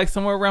 I feel like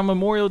somewhere around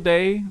Memorial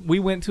Day, we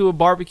went to a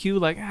barbecue,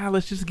 like,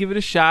 let's just give it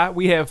a shot.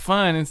 We had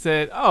fun and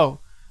said,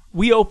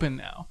 we open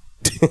now.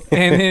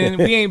 And then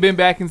we ain't been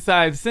back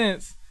inside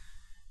since.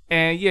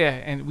 And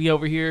and we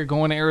over here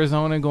going to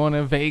Arizona, going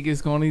to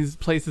Vegas, going to these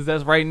places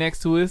that's right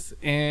next to us.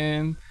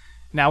 And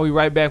now we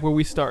right back where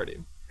we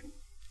started.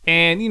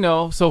 And,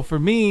 so for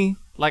me,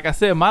 like I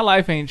said, my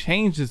life ain't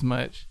changed as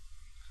much.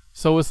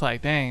 So it's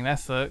like, dang, that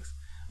sucks.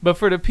 But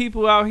for the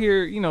people out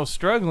here,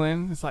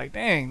 struggling, it's like,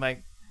 dang,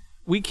 like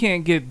we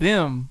can't get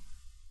them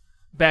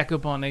back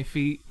up on their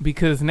feet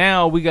because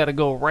now we got to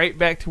go right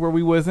back to where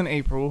we was in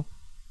April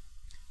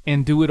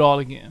and do it all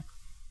again.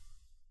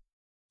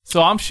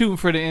 So I'm shooting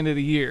for the end of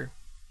the year.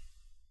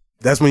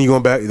 That's when you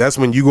going back. That's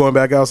when you going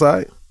back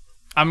outside.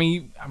 I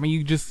mean,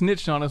 you just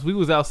snitched on us. We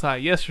was outside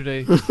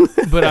yesterday,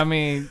 but I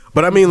mean,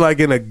 like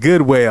in a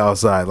good way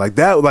outside, like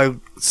that, like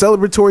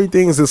celebratory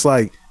things. It's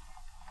like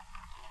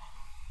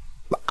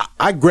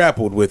I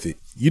grappled with it.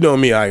 You know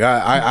me.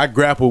 I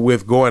grappled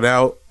with going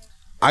out.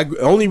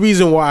 Only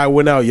reason why I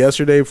went out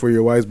yesterday for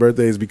your wife's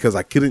birthday is because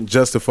I couldn't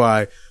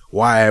justify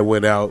why I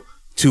went out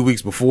 2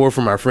 weeks before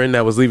for my friend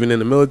that was leaving in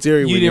the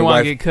military. You didn't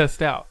want to get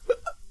cussed out.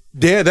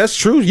 Yeah, that's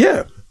true.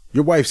 Yeah.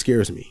 Your wife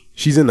scares me.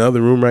 She's in the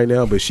other room right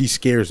now, but she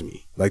scares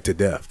me like to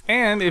death.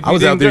 And if I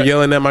was out there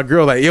yelling at my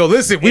girl like, yo,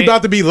 listen, we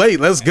about to be late.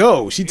 Let's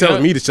go. She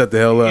telling me to shut the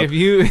hell up. If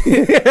you,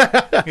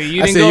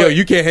 I said, yo,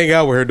 you can't hang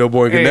out with her no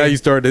more because now you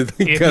started to cuss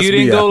me out. If you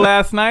didn't go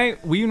last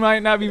night, we might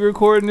not be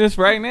recording this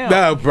right now.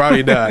 No,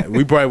 probably not.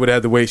 We probably would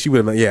have to wait. She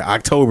would have been,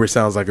 October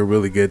sounds like a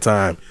really good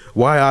time.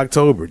 Why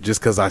October? Just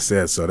because I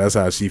said so. That's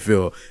how she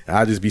feel.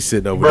 I'll just be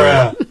sitting over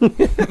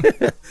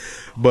there.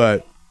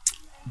 But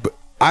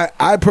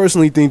I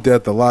personally think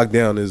that the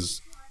lockdown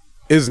is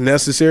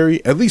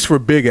necessary, at least for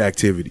big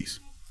activities.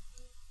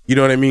 You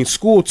know what I mean?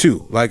 School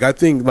too. Like I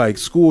think like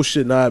school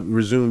should not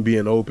resume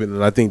being open,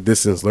 and I think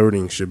distance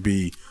learning should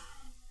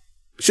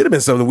have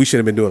been something we should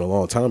have been doing a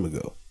long time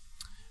ago.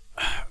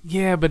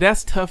 Yeah, but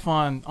that's tough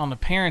on the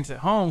parents at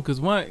home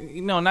because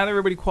one, not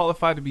everybody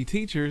qualified to be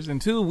teachers,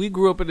 and two, we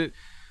grew up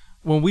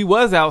when we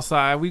was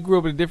outside, we grew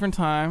up at a different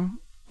time.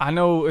 I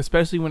know,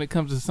 especially when it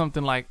comes to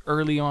something like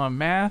early on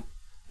math,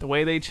 the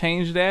way they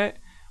changed that,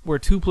 where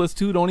 2 +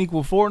 2 don't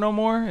equal 4 no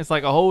more. It's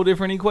like a whole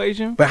different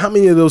equation. But how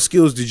many of those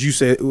skills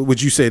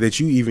would you say that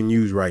you even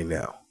use right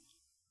now?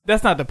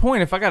 That's not the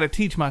point. If I got to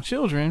teach my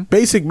children,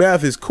 basic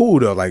math is cool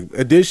though, like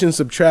addition,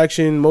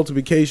 subtraction,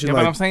 multiplication. Yeah,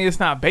 but I'm saying it's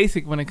not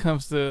basic when it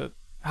comes to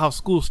how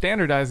school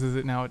standardizes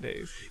it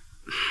nowadays.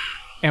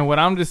 And what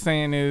I'm just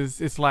saying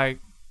is, it's like,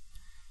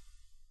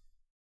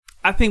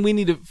 I think we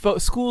need to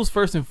schools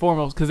first and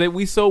foremost, because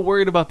we so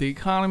worried about the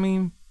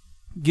economy,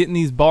 getting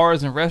these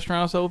bars and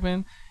restaurants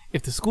open.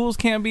 If the schools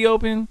can't be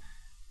open,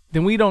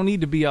 then we don't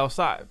need to be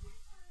outside.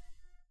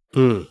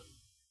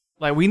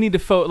 Like we need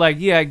to I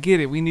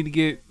get it. We need to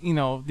get,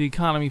 the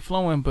economy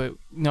flowing, but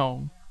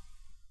no,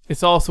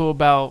 it's also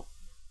about,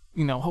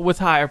 what's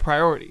higher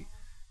priority.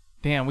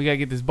 Damn, we got to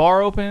get this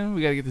bar open,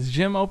 we got to get this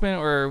gym open,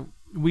 or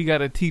we got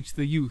to teach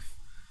the youth.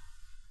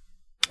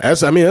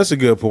 That's a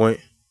good point.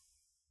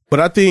 But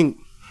I think,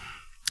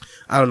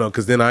 I don't know,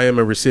 because then I am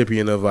a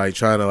recipient of like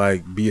trying to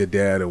like be a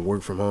dad and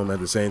work from home at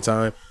the same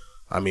time.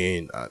 I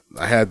mean,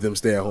 I had them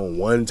stay at home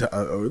one time,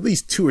 or at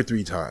least 2 or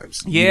 3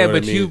 times. Yeah,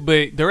 but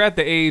but they're at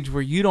the age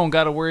where you don't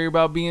got to worry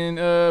about being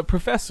a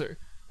professor.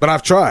 But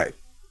I've tried,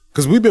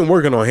 because we've been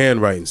working on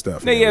handwriting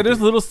stuff. Yeah,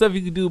 there's little stuff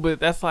you can do, but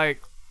that's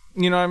like,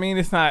 you know what I mean?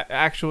 It's not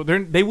actual.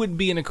 They wouldn't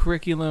be in a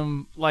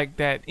curriculum like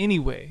that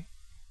anyway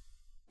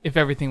if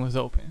everything was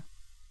open.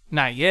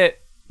 Not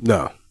yet.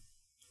 No.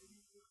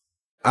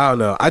 I don't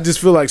know. I just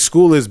feel like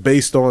school is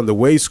based on the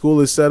way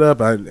school is set up,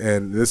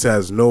 and this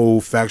has no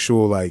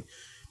factual like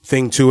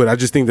thing to it. I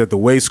just think that the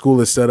way school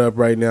is set up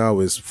right now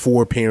is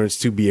for parents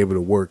to be able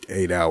to work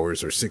 8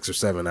 hours or 6 or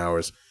 7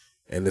 hours,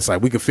 and it's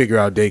like we could figure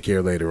out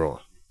daycare later on.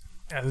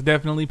 That's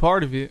definitely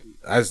part of it.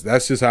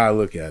 That's just how I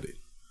look at it.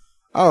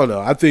 I don't know.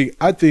 I think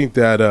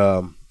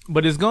that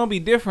but it's gonna be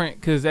different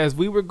because as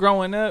we were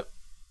growing up,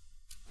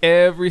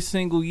 every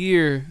single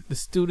year the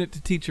student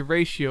to teacher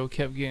ratio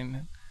kept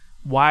getting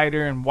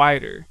wider and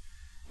wider,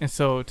 and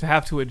so to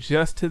have to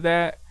adjust to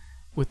that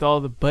with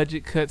all the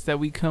budget cuts that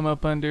we come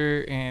up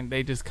under, and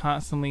they just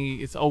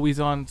constantly, it's always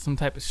on some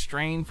type of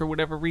strain for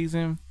whatever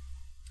reason,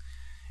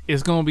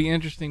 it's going to be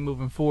interesting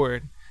moving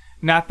forward.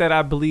 Not that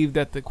I believe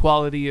that the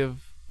quality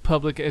of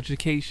public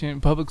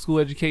school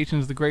education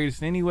is the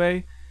greatest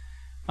anyway.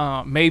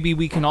 Maybe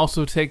we can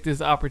also take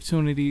this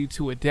opportunity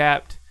to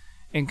adapt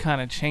and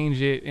kind of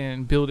change it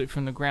and build it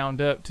from the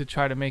ground up to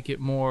try to make it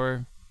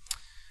more,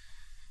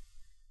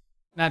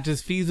 not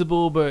just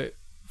feasible, but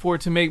for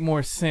it to make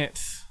more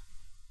sense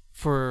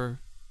for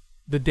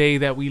the day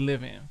that we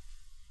live in.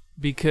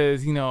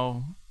 because, you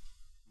know,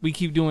 we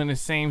keep doing the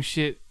same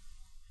shit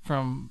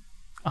from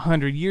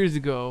 100 years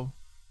ago.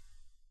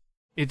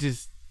 It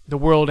just, the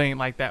world ain't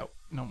like that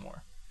no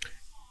more.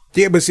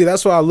 Yeah, but see,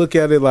 that's why I look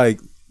at it like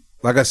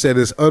I said,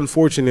 it's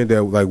unfortunate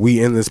that like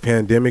we in this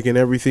pandemic and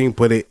everything,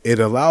 but it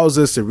allows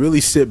us to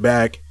really sit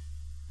back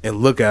and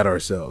look at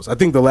ourselves. I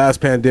think the last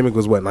pandemic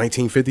was what,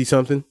 1950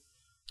 something?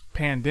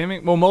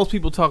 Pandemic? Well, most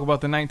people talk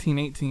about the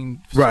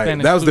 1918 right.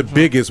 Spanish That was the flu.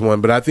 biggest one,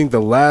 but I think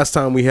the last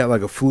time we had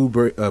like a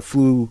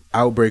flu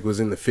outbreak was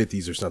in the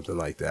 50s or something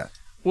like that.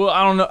 Well,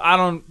 I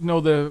don't know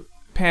the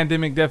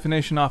pandemic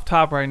definition off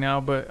top right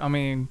now, but I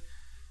mean,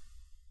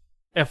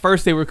 at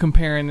first they were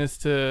comparing this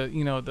to,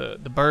 you know, the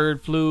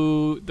bird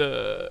flu,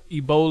 the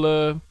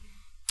Ebola,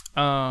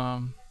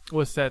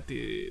 what's that,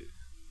 the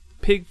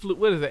pig flu,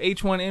 what is it,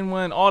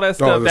 H1N1, all that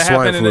stuff that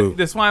happened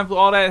the swine flu,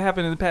 all that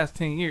happened in the past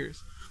 10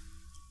 years.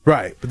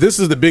 Right, but this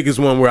is the biggest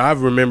one where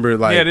I've remembered,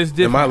 like,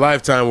 in my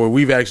lifetime, where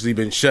we've actually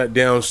been shut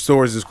down,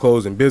 stores is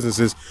closed, and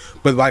businesses.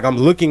 But like, I'm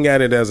looking at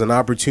it as an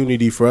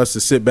opportunity for us to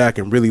sit back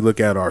and really look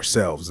at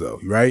ourselves, though.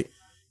 Right?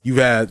 You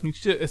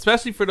should,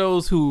 especially for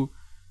those who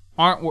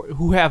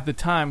have the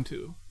time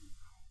to.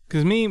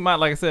 Because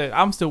like I said,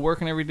 I'm still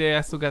working every day.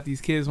 I still got these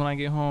kids when I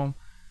get home.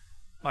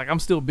 Like, I'm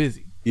still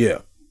busy. Yeah.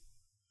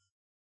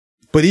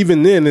 But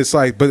even then, it's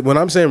like, but when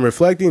I'm saying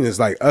reflecting, it's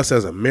like us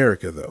as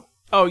America, though.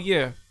 Oh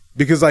yeah.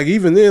 Because like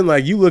even then,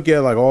 like you look at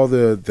like all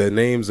the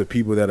names of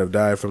people that have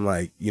died from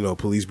like, you know,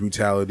 police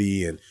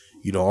brutality and,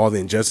 you know, all the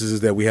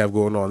injustices that we have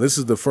going on. This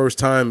is the first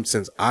time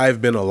since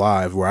I've been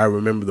alive where I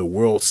remember the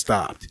world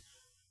stopped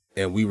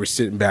and we were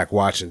sitting back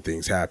watching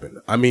things happen.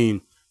 I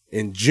mean,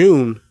 in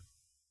June,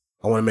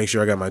 I want to make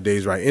sure I got my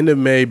days right. End of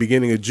May,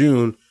 beginning of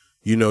June,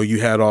 you know,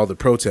 you had all the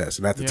protests.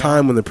 And at the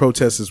time when the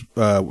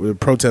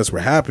protests were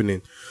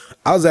happening,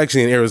 I was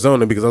actually in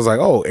Arizona because I was like,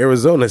 oh,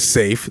 Arizona's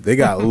safe. They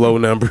got low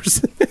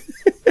numbers.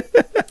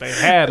 They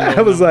had low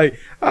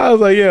I was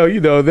like, yo, you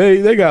know,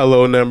 they got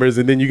low numbers,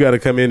 and then you got to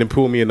come in and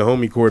pull me in the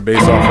homie court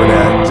based off of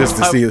that just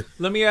to see.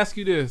 Let me ask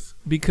you this,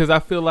 because I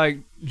feel like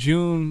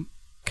June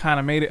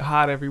kind of made it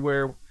hot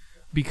everywhere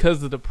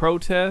because of the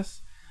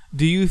protests.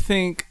 Do you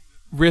think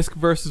risk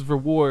versus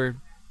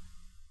reward,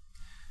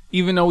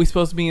 even though we're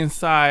supposed to be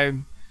inside,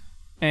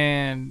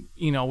 and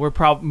you know we're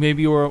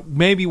maybe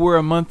we're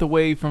a month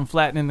away from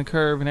flattening the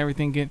curve and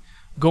everything,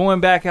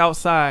 going back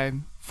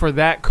outside for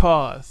that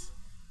cause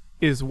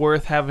is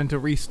worth having to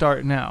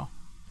restart now?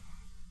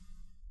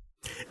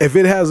 If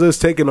it has us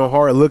taking a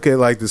hard look at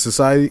like the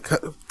society,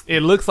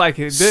 it looks like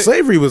it.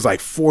 Slavery was like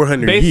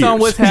 400 based years. on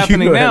what's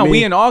happening you know now. I mean?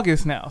 We in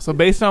August now, so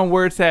based on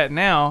where it's at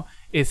now,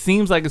 it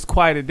seems like it's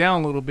quieted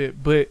down a little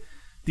bit. But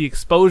the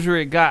exposure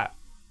it got,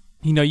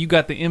 you know, you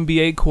got the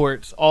NBA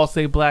courts all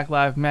say Black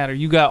Lives Matter.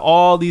 You got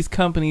all these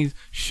companies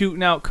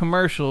shooting out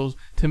commercials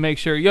to make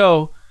sure,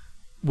 yo,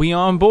 we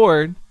on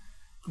board.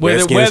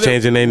 Whether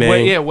changing their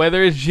name.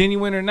 Whether it's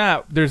genuine or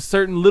not, there's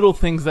certain little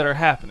things that are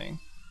happening.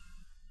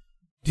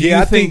 Do you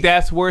I think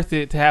that's worth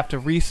it to have to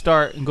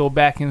restart and go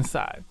back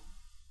inside?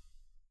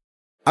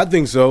 I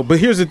think so. But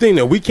here's the thing,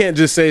 though. We can't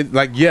just say,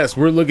 like, yes,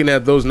 we're looking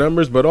at those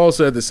numbers, but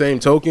also at the same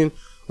token,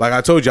 like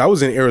I told you, I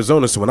was in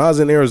Arizona. So when I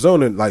was in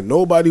Arizona, like,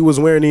 nobody was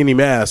wearing any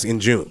masks in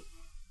June.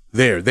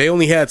 They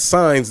only had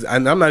signs,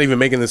 and I'm not even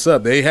making this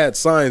up. They had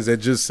signs that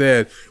just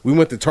said, we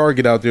went to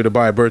Target out there to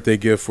buy a birthday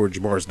gift for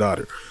Jamar's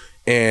daughter.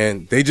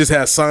 And they just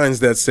had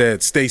signs that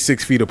said, stay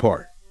 6 feet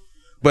apart.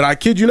 But I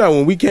kid you not,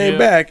 when we came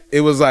back,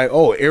 it was like,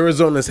 oh,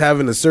 Arizona's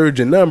having a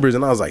surge in numbers.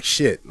 And I was like,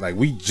 shit, like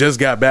we just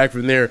got back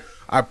from there.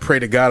 I pray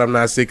to God I'm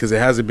not sick because it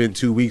hasn't been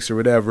 2 weeks or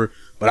whatever.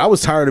 But I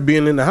was tired of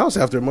being in the house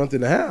after a month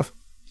and a half.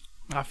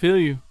 I feel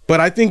you.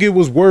 But I think it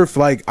was worth,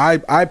 like,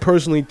 I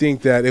personally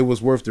think that it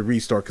was worth the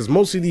restart. Because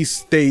most of these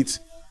states,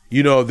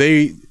 you know,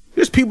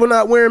 there's people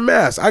not wearing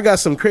masks. I got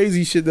some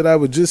crazy shit that I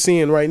was just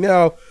seeing right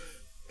now.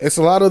 It's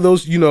a lot of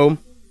those, you know,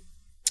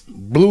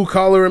 blue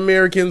collar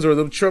Americans or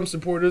the Trump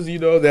supporters, you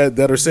know,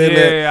 that are saying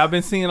that. Yeah, I've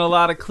been seeing a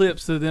lot of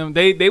clips of them.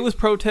 They was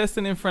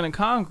protesting in front of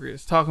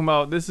Congress, talking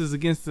about this is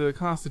against the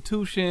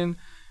Constitution.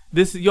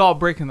 This is y'all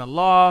breaking the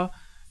law.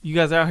 You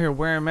guys out here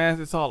wearing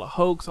masks. It's all a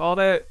hoax. All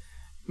that,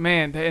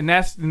 man. And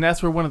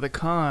that's where one of the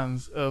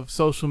cons of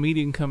social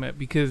media can come at,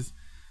 because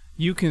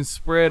you can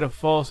spread a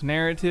false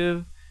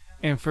narrative,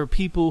 and for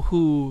people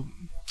who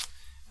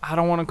I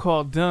don't want to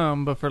call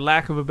dumb, but for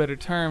lack of a better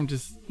term,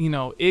 just, you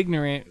know,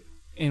 ignorant.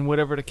 In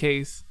whatever the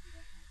case,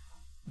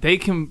 they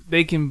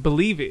can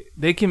believe it.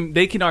 They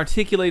can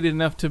articulate it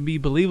enough to be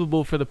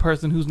believable for the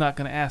person who's not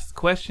going to ask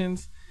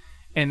questions,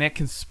 and that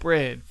can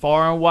spread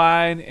far and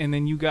wide. And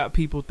then you got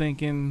people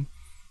thinking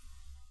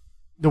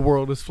the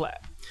world is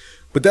flat.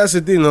 But that's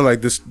the thing, though.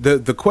 Like this,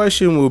 the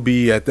question will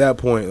be at that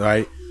point,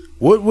 right?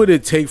 What would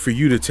it take for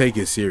you to take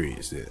it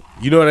serious? Then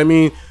you know what I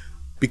mean?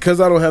 Because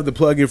I don't have the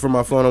plug-in for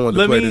my phone, I want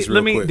to play this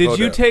real quick. Did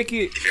you take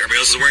it? If everybody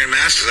else is wearing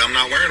masks, I'm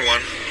not wearing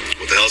one.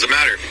 What the hell does it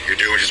matter? You're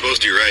doing what you're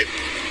supposed to, right?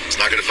 It's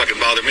not going to fucking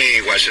bother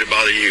me. Why should it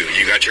bother you?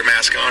 You got your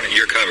mask on,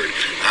 you're covered.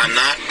 I'm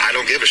not. I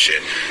don't give a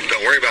shit.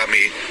 Don't worry about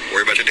me.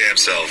 Worry about your damn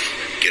self.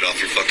 Get off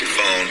your fucking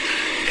phone.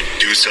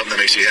 Do something that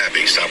makes you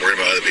happy. Stop worrying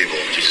about other people.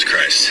 Jesus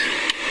Christ.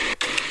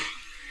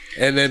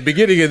 And then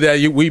beginning of that,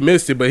 we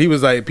missed it, but he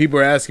was like, people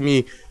are asking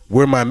me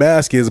where my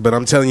mask is, but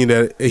I'm telling you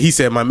that he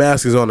said my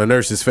mask is on the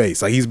nurse's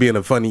face. Like he's being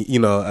a funny,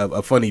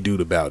 a funny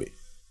dude about it.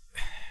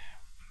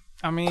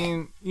 I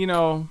mean,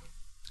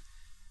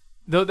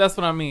 that's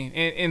what I mean.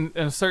 In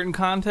a certain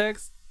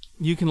context,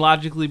 you can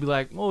logically be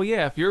like, well,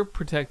 yeah, if you're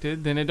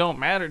protected, then it don't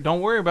matter.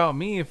 Don't worry about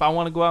me. If I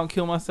want to go out and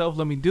kill myself,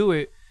 let me do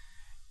it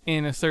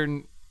in a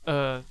certain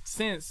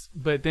sense.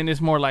 But then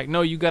it's more like,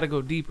 no, you got to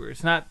go deeper.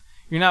 It's not,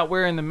 you're not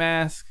wearing the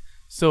mask,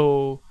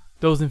 so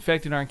those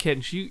infected aren't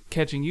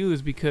catching you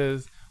is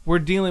because we're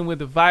dealing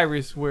with a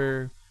virus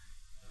where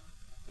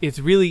it's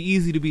really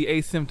easy to be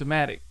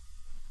asymptomatic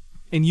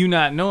and you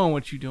not knowing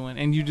what you're doing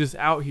and you just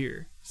out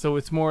here. So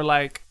it's more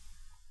like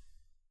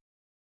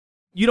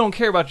you don't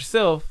care about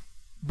yourself,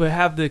 but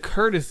have the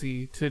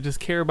courtesy to just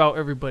care about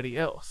everybody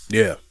else.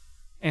 Yeah.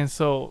 And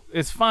so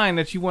it's fine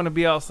that you want to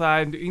be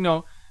outside.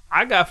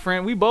 I got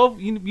friends. We both,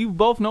 you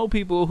both know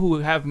people who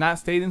have not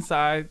stayed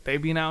inside. They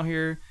been out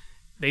here.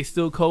 They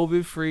still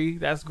COVID free.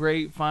 That's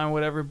great. Fine,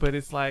 whatever. But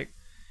it's like,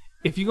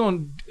 if you're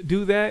going to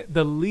do that,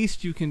 the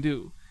least you can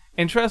do.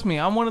 And trust me,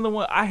 I'm one of the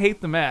ones, I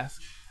hate the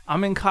mask.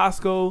 I'm in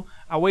Costco.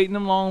 I wait in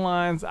them long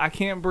lines. I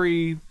can't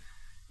breathe.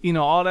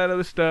 All that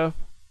other stuff.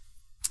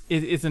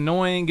 It's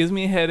annoying, gives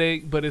me a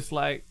headache, but it's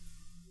like,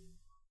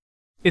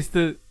 it's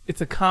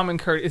a common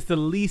courtesy. It's the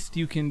least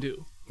you can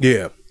do.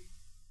 Yeah.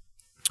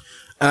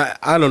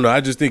 I don't know.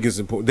 I just think it's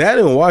important. That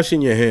and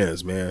washing your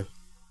hands, man.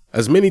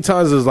 As many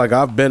times as like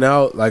I've been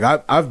out, like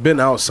I've been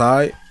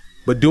outside,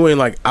 but doing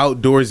like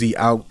outdoorsy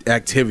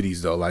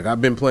activities though. Like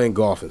I've been playing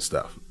golf and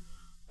stuff.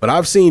 But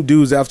I've seen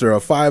dudes after a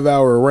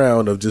 5-hour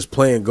round of just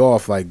playing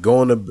golf, like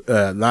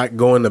not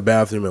going to the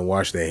bathroom and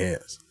wash their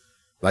hands.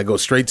 Like go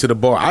straight to the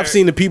bar. I've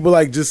seen the people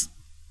like just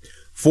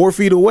 4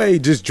 feet away,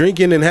 just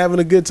drinking and having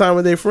a good time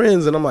with their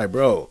friends. And I'm like,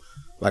 bro,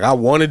 like I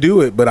want to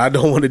do it, but I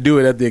don't want to do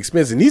it at the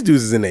expense. And these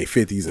dudes is in their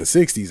 50s and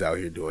 60s out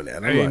here doing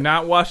that. Hey, like,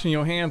 not washing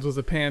your hands was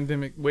a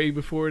pandemic way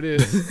before it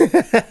is.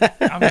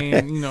 I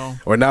mean,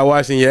 Or not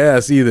washing your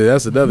ass either.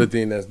 That's another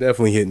thing that's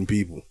definitely hitting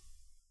people.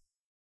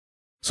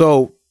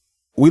 So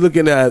we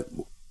looking at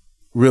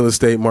real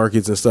estate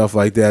markets and stuff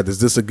like that. Is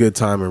this a good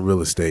time in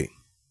real estate?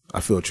 I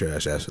feel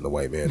trash asking the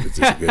white man. It's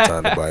just a good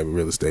time to buy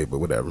real estate, but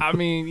whatever. I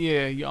mean,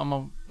 yeah,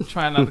 I'm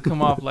trying not to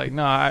come off like,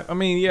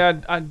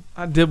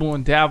 I dibble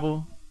and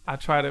dabble. I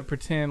try to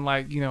pretend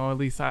like, at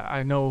least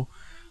I know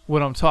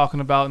what I'm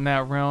talking about in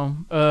that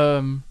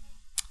realm.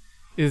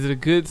 Is it a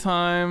good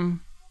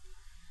time?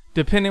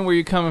 Depending where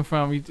you're coming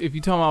from. If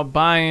you're talking about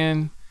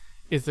buying,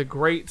 it's a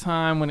great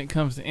time when it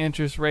comes to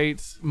interest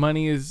rates.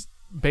 Money is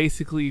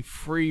basically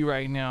free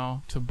right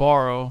now to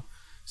borrow.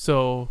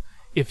 So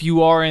if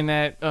you are in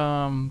that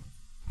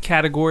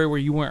category where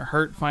you weren't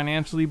hurt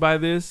financially by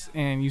this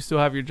and you still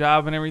have your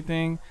job and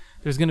everything,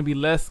 there's going to be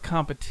less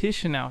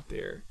competition out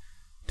there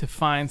to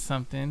find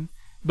something.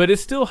 But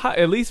it's still hot,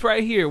 at least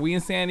right here. We in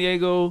San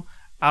Diego.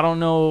 I don't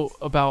know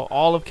about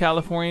all of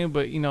California,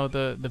 but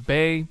the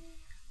Bay,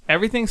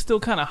 everything's still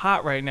kind of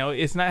hot right now.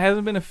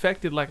 Hasn't been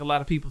affected like a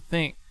lot of people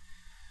think.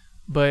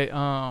 But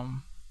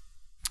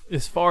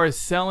as far as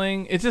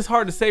selling, it's just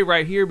hard to say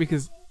right here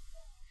because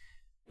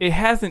it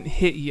hasn't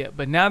hit yet.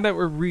 But now that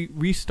we're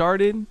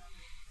restarted,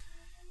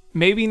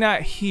 maybe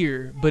not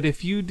here, but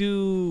if you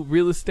do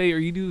real estate or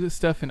you do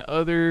stuff in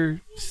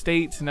other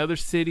states and other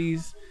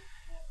cities,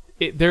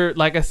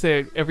 like I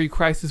said, every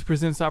crisis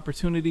presents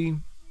opportunity.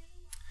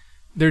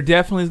 There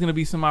definitely is going to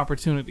be some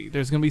opportunity.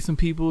 There's going to be some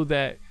people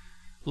that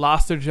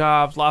lost their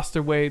jobs, lost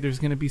their way. There's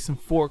going to be some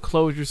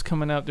foreclosures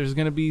coming up. There's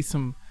going to be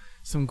some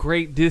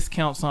great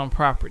discounts on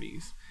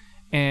properties.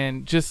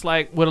 And just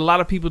like what a lot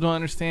of people don't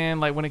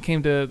understand, like when it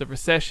came to the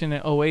recession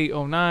in 08,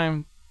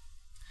 09,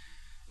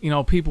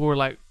 people were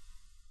like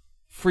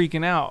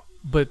freaking out.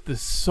 But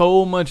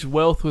so much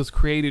wealth was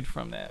created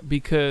from that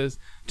because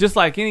just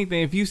like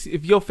anything,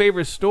 if your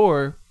favorite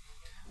store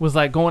was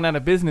like going out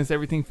of business,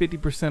 everything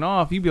 50%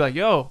 off, you'd be like,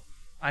 yo,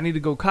 I need to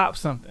go cop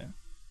something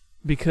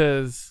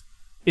because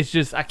it's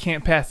just, I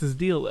can't pass this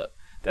deal up.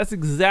 That's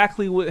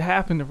exactly what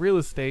happened to real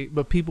estate,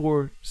 but people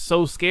were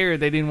so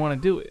scared they didn't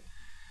want to do it.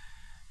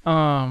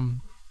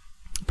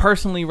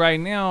 Personally right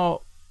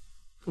now,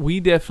 we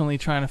definitely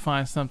trying to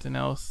find something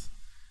else.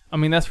 I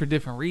mean, that's for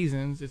different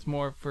reasons. It's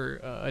more for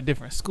a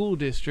different school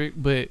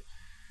district, but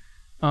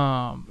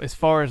as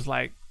far as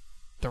like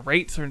the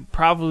rates are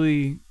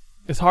probably,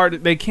 it's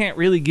hard. They can't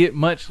really get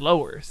much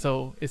lower.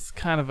 So it's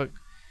kind of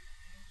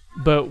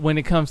but when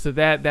it comes to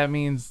that, that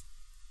means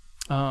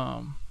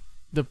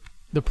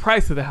the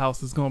price of the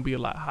house is going to be a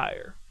lot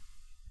higher.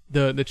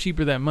 The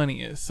cheaper that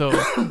money is. So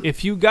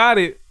if you got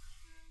it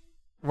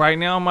right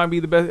now, might be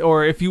the best,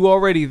 or if you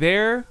already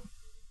there,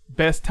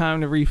 best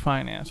time to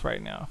refinance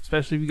right now,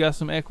 especially if you got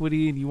some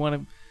equity and you want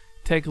to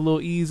take a little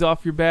ease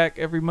off your back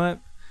every month.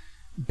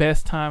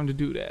 Best time to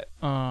do that.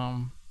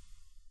 And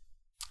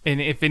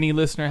if any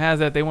listener has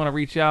that, they want to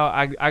reach out.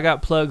 I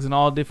got plugs in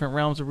all different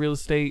realms of real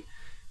estate.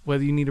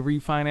 Whether you need a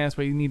refinance,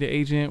 whether you need an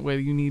agent,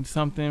 whether you need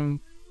something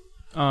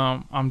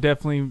I'm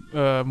definitely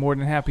more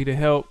than happy to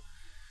help.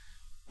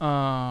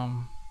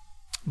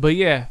 But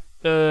yeah,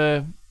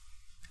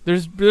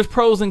 there's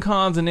pros and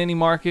cons in any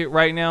market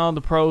right now.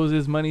 The pros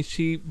is money's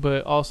cheap,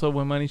 but also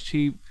when money's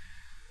cheap,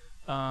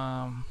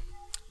 the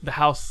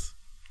house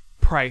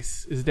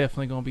price is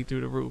definitely going to be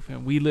through the roof.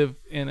 And we live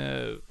in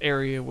a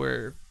area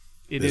where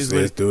it's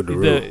through the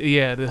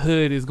roof. The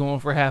hood is going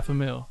for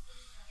 $500,000.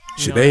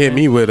 Shit, they hit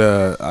me with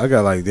I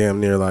got like damn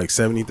near like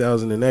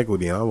 70,000 in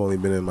equity, and I've only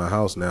been in my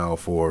house now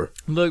for.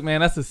 Look, man,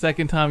 that's the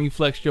second time you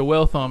flexed your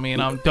wealth on me,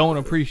 and I don't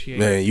appreciate it.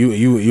 Man,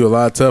 you a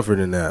lot tougher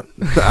than that.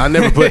 I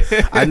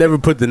never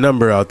put the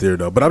number out there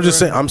though. But I'm just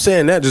saying, I'm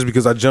saying that just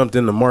because I jumped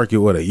in the market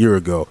a year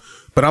ago.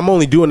 But I'm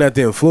only doing that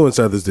to influence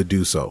others to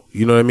do so.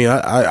 You know what I mean?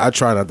 I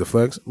try not to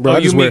flex. Bro,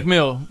 you Meek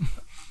Mill.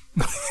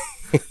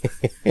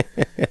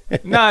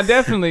 Nah,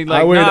 definitely.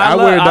 Like, I wear I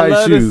nice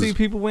love shoes. to see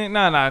people win.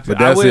 Nah. But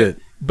that's it.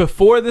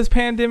 Before this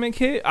pandemic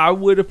hit, I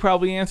would have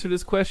probably answered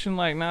this question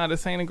like, nah,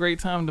 this ain't a great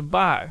time to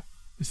buy.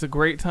 It's a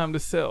great time to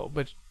sell.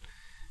 But,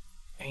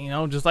 you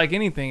know, just like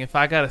anything, if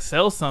I got to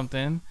sell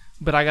something,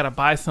 but I got to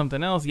buy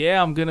something else,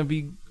 yeah, I'm going to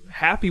be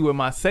happy with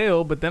my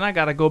sale, but then I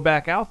got to go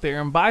back out there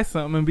and buy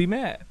something and be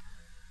mad.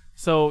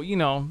 So, you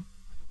know,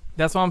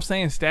 that's what I'm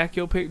saying. Stack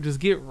your pick. Just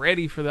get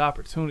ready for the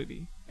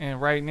opportunity.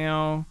 And right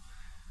now,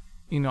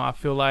 you know, I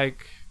feel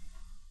like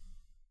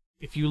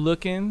if you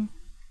looking,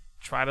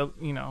 try to,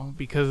 you know,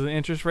 because of the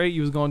interest rate,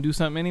 you was going to do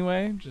something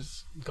anyway,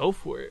 just go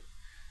for it.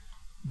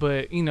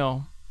 But, you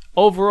know,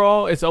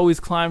 overall, it's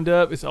always climbed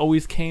up. It's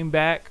always came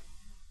back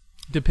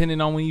depending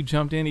on when you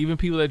jumped in. Even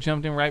people that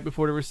jumped in right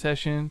before the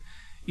recession,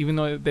 even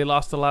though they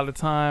lost a lot of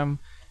time,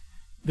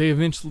 they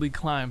eventually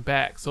climb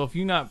back. So if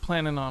you're not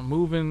planning on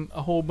moving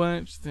a whole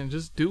bunch, then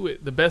just do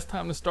it. The best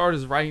time to start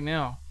is right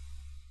now.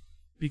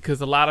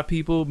 Because a lot of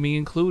people, me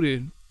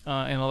included, in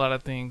a lot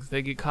of things,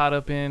 they get caught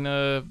up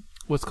in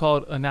what's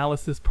called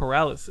analysis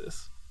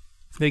paralysis.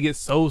 They get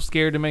so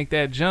scared to make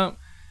that jump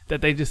that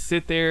they just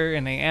sit there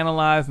and they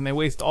analyze and they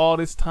waste all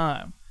this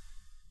time.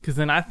 Because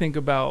then I think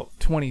about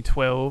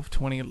 2012,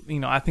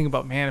 I think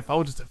about, man, if I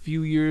was just a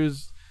few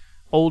years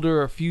older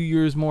or a few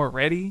years more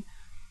ready,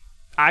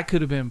 I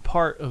could have been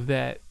part of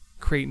that,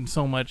 creating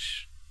so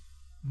much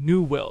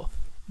new wealth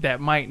that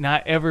might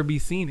not ever be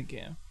seen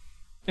again.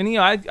 And, you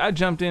know, I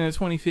jumped in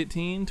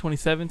 2015,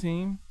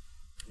 2017,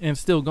 and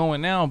still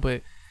going now,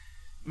 but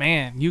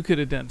man, you could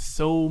have done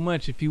so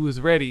much if you was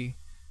ready.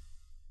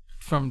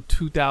 From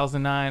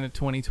 2009 to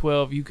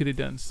 2012, you could have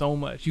done so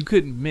much. You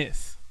couldn't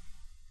miss.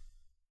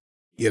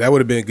 Yeah, that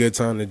would have been a good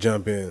time to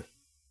jump in.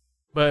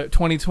 But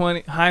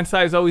 2020,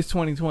 hindsight is always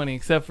 2020,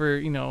 except for,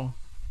 you know,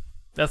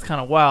 that's kind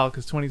of wild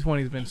because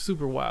 2020 has been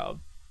super wild.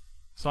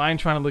 So I ain't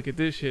trying to look at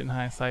this shit in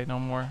hindsight no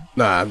more.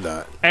 Nah, I'm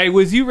not. Hey,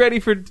 was you ready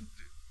for,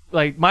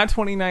 like, my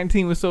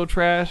 2019 was so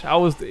trash. I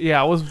was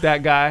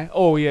that guy.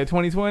 Oh yeah,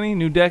 2020,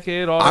 new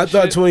decade, all that I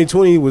thought shit.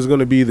 2020 was going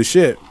to be the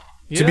shit.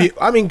 Yeah.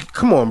 I mean,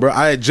 come on, bro.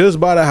 I had just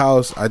bought a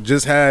house. I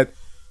just had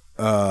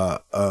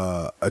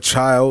a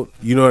child.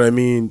 You know what I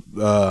mean?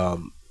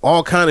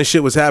 All kind of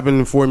shit was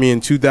happening for me in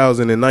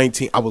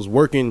 2019. I was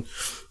working.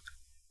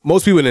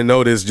 Most people didn't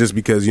know this just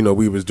because, you know,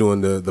 we was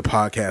doing the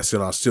podcast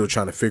and I was still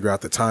trying to figure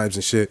out the times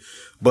and shit.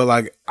 But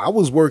like, I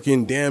was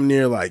working damn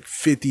near like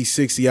 50,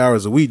 60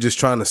 hours a week just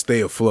trying to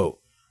stay afloat.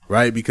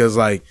 Right? Because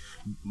like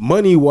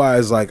money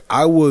wise, like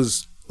I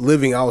was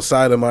living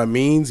outside of my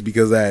means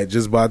because I had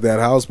just bought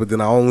that house. But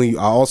then I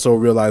also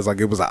realized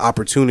like it was an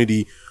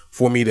opportunity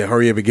for me to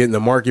hurry up and get in the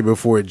market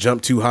before it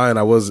jumped too high and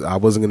I wasn't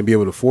going to be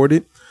able to afford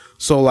it.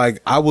 So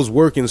like I was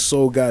working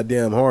so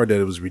goddamn hard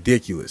that it was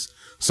ridiculous.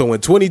 So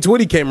when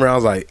 2020 came around, I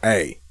was like,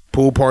 hey,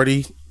 pool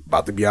party,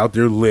 about to be out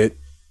there lit.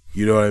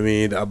 You know what I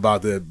mean?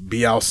 About to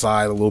be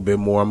outside a little bit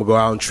more. I'm going to go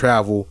out and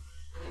travel.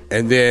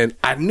 And then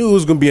I knew it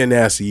was going to be a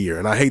nasty year.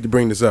 And I hate to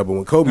bring this up, but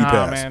when Kobe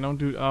passed. Man, don't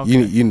do okay.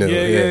 You know.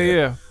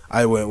 Yeah.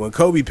 When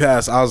Kobe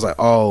passed, I was like,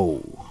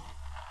 oh,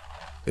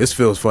 this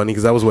feels funny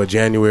because that was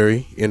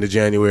January, end of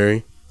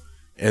January.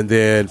 And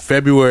then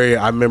February,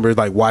 I remember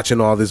like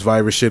watching all this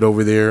virus shit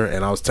over there.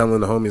 And I was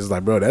telling the homies,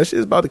 like, bro, that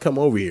shit's about to come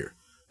over here.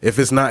 If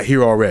it's not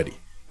here already.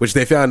 Which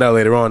they found out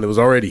later on, it was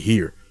already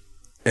here.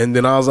 And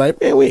then I was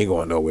like, man, we ain't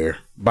going nowhere.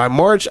 By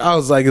March, I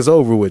was like, it's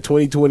over with.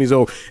 2020's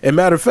over. And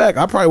matter of fact,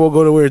 I probably won't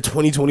go nowhere in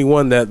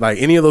 2021 that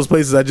like any of those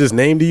places I just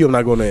named to you. I'm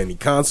not going to any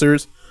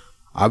concerts.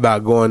 I'm not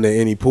going to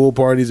any pool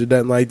parties or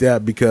nothing like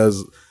that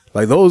because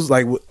like those,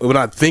 like when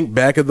I think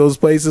back at those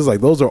places,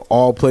 like those are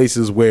all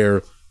places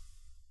where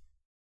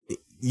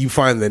you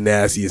find the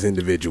nastiest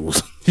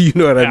individuals. You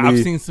know what I mean?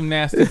 I've seen some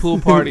nasty pool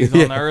parties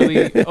on the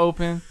early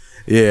open.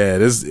 Yeah,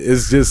 it's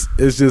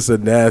just a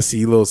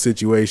nasty little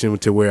situation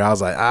to where I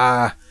was like,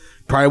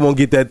 probably won't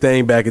get that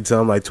thing back until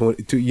I'm like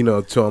 22, you know,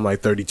 until I'm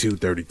like 32,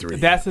 33.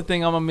 That's the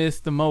thing I'm gonna miss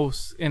the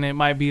most, and it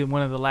might be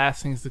one of the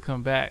last things to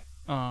come back.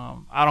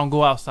 I don't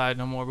go outside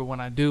no more, but when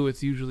I do,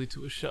 it's usually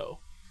to a show.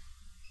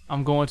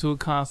 I'm going to a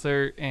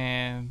concert,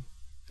 and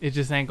it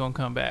just ain't gonna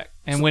come back.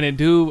 And when it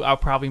do, I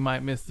probably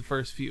might miss the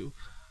first few.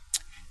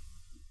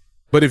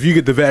 But if you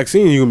get the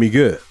vaccine, you're gonna be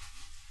good.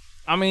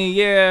 I mean,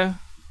 yeah.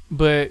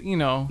 but you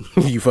know,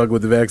 You fuck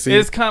with the vaccine?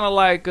 it's kind of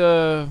like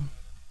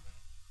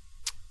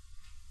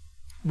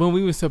when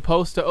we were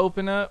supposed to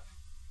open up.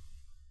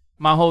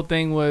 My whole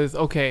thing was,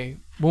 okay,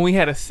 when we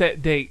had a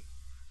set date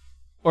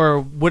or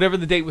whatever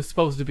the date was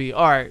supposed to be.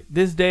 All right,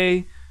 this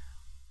day,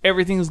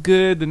 everything's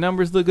good. The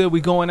numbers look good. We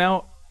going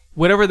out.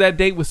 Whatever that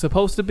date was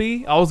supposed to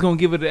be, I was going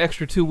to give it an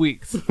extra 2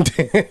 weeks. You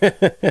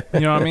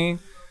know what I mean?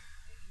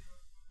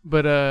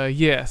 But,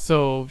 yeah,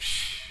 so,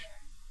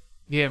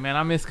 yeah, man,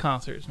 I miss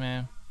concerts,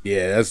 man.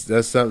 Yeah,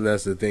 that's something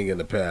that's the thing in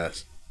the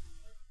past.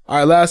 All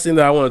right, last thing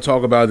that I want to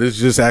talk about, this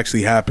just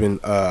actually happened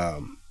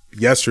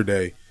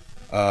yesterday.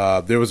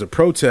 There was a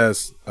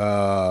protest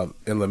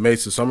in La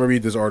Mesa, so I'm going to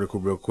read this article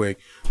real quick.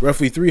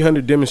 Roughly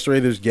 300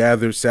 demonstrators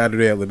gathered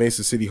Saturday at La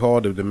Mesa City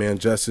Hall to demand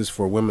justice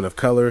for women of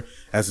color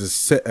as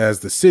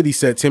the city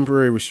set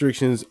temporary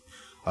restrictions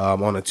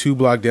on a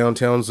 2-block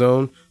downtown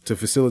zone to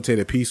facilitate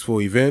a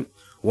peaceful event.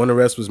 One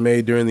arrest was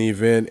made during the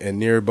event and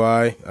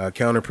nearby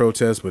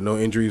counter-protests, but no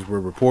injuries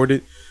were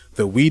reported.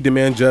 The We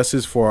Demand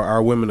Justice for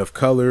Our Women of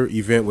Color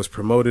event was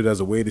promoted as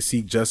a way to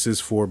seek justice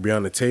for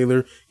Breonna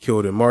Taylor,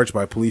 killed in March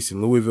by police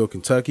in Louisville,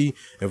 Kentucky,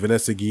 and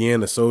Vanessa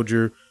Guillen, a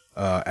soldier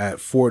at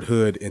Fort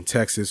Hood in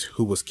Texas,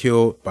 who was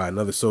killed by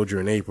another soldier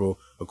in April,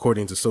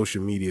 according to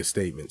social media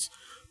statements.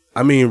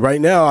 I mean,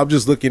 right now, I'm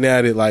just looking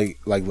at it like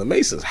La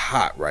Mesa's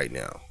hot right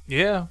now.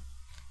 Yeah.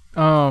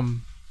 I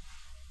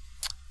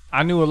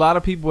knew a lot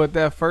of people at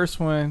that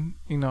first one,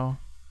 you know.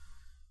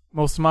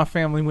 Most of my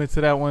family went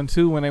to that one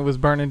too when they was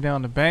burning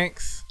down the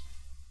banks,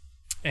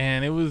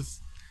 and it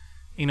was,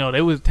 you know,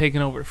 they was taking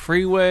over the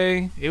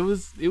freeway. It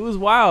was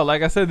wild.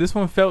 Like I said, this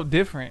one felt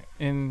different,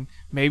 and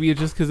maybe it's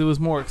just because it was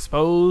more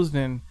exposed.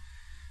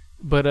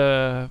 But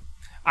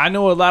I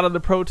know a lot of the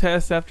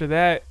protests after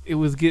that, it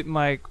was getting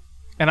like,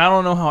 and I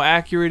don't know how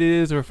accurate it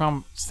is or if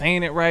I'm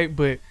saying it right,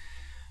 but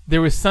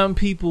there was some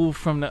people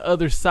from the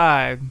other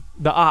side,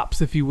 the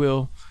ops, if you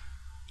will,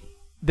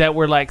 that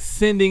were like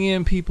sending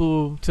in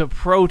people to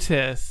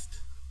protest,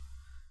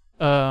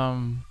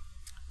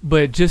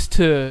 but just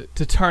to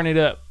turn it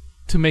up,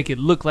 to make it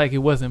look like it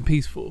wasn't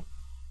peaceful,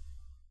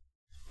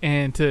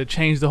 and to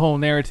change the whole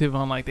narrative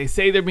on like, they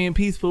say they're being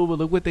peaceful, but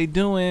look what they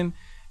doing.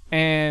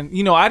 And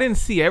you know, I didn't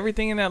see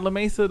everything in that La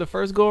Mesa the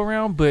first go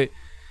around, but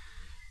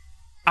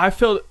I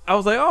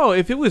was like, oh,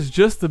 if it was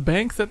just the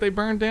banks that they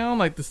burned down,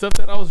 like the stuff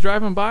that I was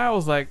driving by, I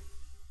was like,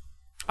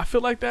 I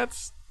feel like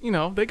that's, you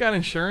know, they got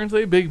insurance,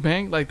 they big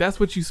bank, like that's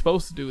what you're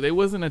supposed to do. They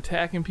wasn't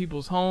attacking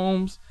people's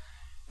homes.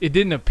 It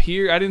didn't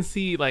appear, I didn't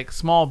see like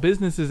small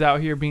businesses out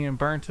here being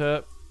burnt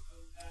up.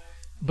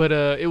 But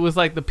it was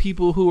like the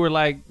people who were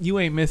like, you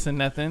ain't missing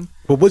nothing.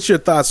 But what's your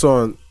thoughts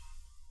on,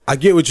 I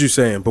get what you're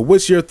saying, but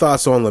what's your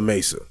thoughts on La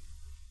Mesa?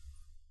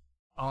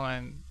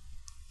 On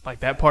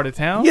like that part of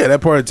town? Yeah, that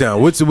part of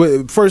town. What's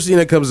the first thing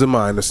that comes to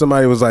mind? If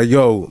somebody was like,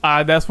 yo.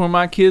 That's where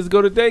my kids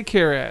go to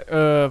daycare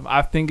at.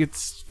 I think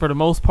it's, for the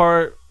most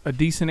part, a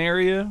decent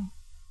area,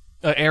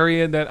 an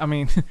area that, I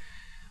mean,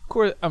 of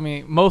course, I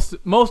mean,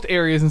 most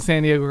areas in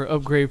San Diego are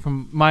upgrade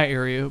from my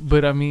area,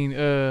 but I mean,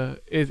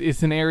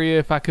 it's an area,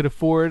 if I could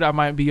afford, I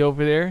might be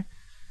over there.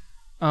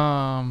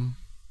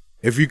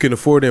 If you can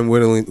afford and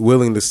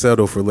willing to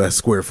settle for less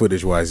square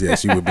footage wise,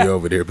 yes, you would be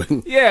over there.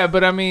 But yeah,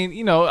 but I mean,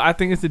 you know, I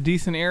think it's a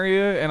decent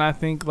area, and I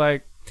think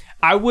like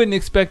I wouldn't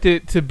expect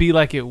it to be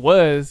like it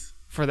was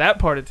for that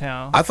part of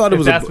town. I thought it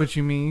was. That's what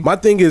you mean. My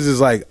thing is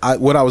like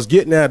what I was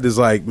getting at is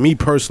like, me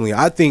personally,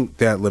 I think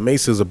that La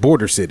Mesa is a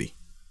border city,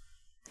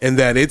 and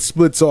that it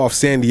splits off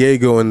San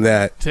Diego and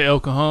that to El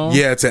Cajon.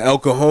 Yeah, to El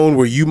Cajon,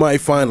 where you might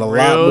find a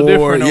lot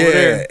more.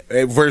 Yeah,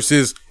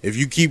 versus if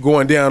you keep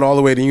going down all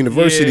the way to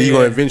University, you're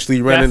gonna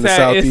eventually run into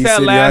Southeast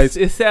City Heights.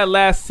 It's that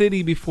last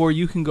city before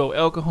you can go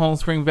El Cajon,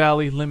 Spring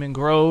Valley, Lemon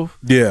Grove.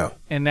 Yeah,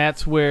 and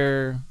that's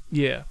where.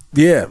 Yeah,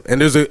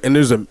 and there's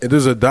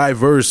a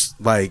diverse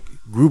like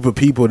group of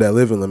people that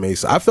live in La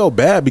Mesa. I felt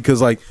bad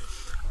because like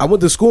I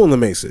went to school in La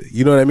Mesa,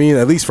 you know what I mean?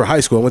 At least for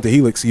high school, I went to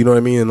Helix, you know what I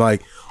mean? And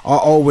like I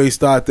always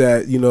thought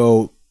that, you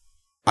know,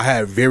 I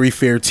had very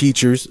fair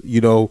teachers,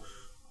 you know,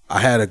 I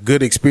had a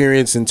good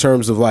experience in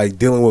terms of like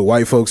dealing with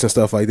white folks and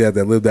stuff like that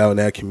lived out in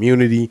that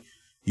community.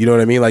 You know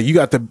what I mean? Like you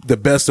got the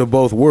best of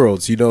both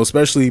worlds, you know,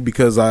 especially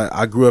because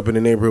I grew up in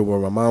a neighborhood where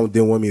my mom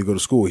didn't want me to go to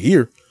school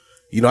here.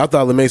 You know, I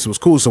thought La Mesa was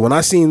cool. So when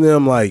I seen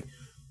them like,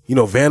 you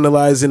know,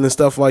 vandalizing and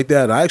stuff like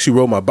that, I actually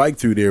rode my bike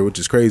through there, which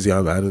is crazy.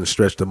 I didn't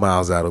stretch the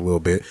miles out a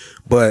little bit,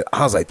 but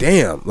I was like,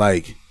 damn,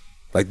 like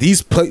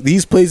these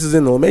places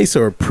in La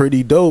Mesa are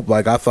pretty dope.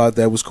 Like I thought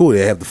that was cool.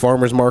 They have the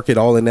farmers market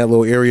all in that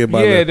little area.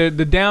 By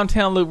the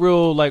downtown look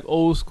real like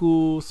old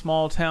school,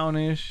 small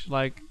townish.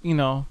 Like, you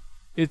know,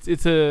 if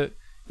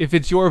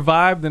it's your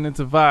vibe, then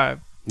it's a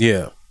vibe.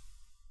 Yeah.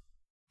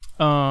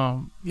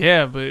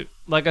 Yeah, but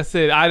like I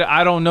said,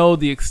 I don't know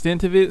the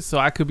extent of it, so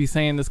I could be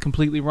saying this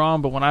completely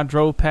wrong. But when I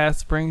drove past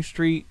Spring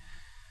Street,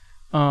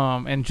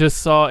 and just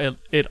saw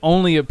it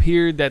only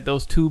appeared that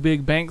those two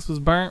big banks was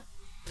burnt.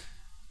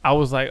 I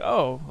was like,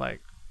 oh, like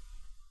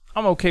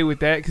I'm okay with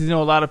that, because you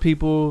know a lot of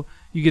people,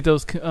 you get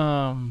those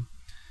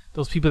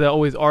those people that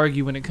always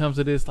argue when it comes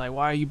to this, like,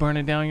 why are you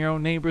burning down your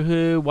own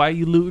neighborhood? Why are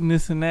you looting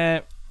this and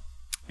that?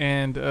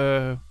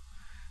 And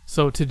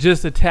so to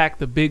just attack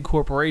the big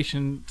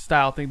corporation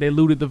style thing, they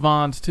looted the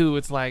Vons too.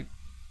 It's like,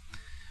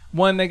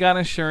 one, they got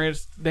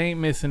insurance, they ain't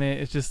missing it.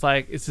 It's just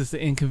like, it's just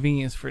an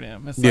inconvenience for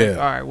them. It's like,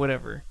 all right,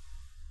 whatever.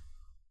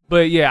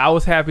 But yeah, I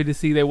was happy to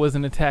see they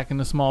wasn't attacking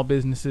the small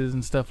businesses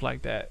and stuff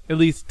like that. At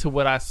least to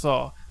what I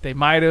saw. They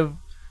might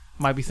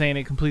be saying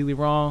it completely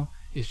wrong.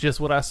 It's just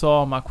what I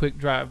saw on my quick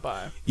drive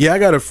by. Yeah, I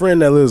got a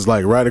friend that lives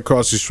like right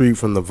across the street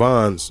from the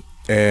Vons,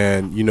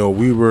 and you know,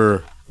 we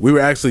were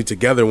actually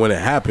together when it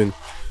happened,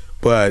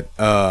 but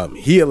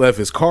he had left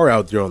his car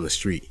out there on the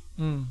street.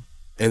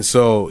 And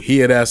so he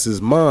had asked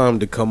his mom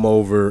to come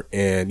over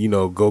and, you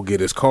know, go get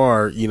his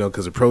car, you know,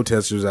 because the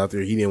protesters out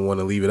there, he didn't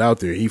want to leave it out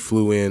there. He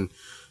flew in,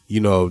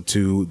 you know,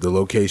 to the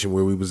location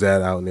where we was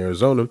at out in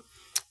Arizona.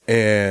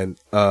 And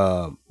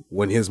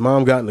when his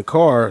mom got in the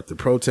car, the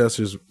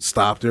protesters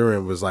stopped her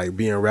and was like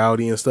being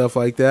rowdy and stuff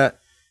like that.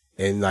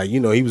 And like, you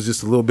know, he was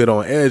just a little bit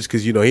on edge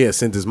because, you know, he had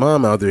sent his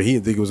mom out there. He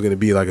didn't think it was going to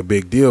be like a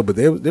big deal, but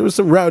there was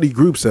some rowdy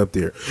groups up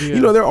there. Yeah.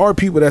 You know, there are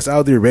people that's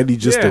out there ready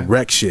just to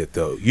wreck shit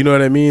though. You know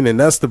what I mean? And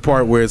that's the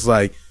part where it's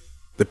like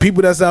the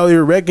people that's out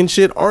here wrecking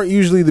shit aren't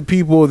usually the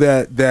people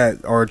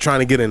that are trying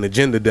to get an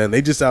agenda done.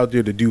 They just out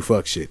there to do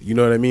fuck shit. You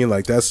know what I mean?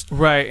 Like that's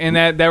right. And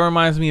that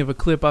reminds me of a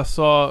clip I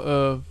saw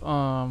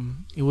of,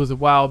 it was a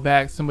while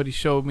back. Somebody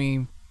showed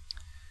me,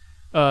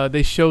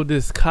 they showed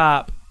this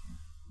cop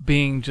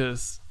being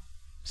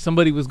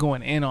somebody was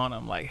going in on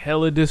him, like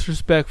hella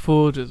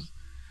disrespectful, just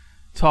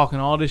talking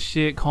all this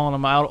shit, calling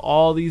him out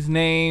all these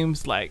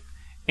names, like,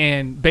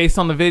 and based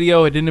on the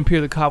video, it didn't appear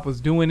the cop was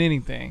doing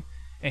anything,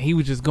 and he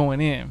was just going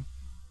in.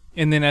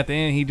 And then at the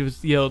end, he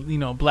just yelled, you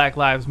know, Black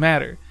Lives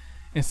Matter.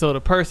 And so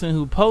the person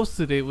who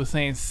posted it was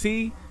saying,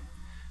 see,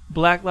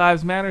 Black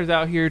Lives Matter's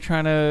out here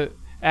trying to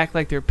act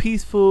like they're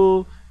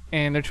peaceful,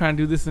 and they're trying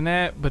to do this and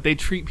that, but they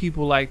treat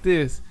people like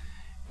this.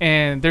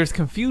 And there's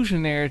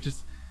confusion there.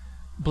 Just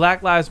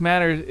Black Lives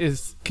Matter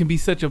can be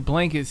such a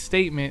blanket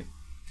statement.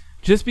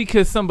 Just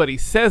because somebody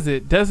says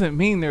it doesn't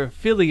mean they're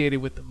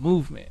affiliated with the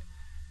movement.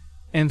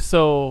 And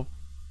so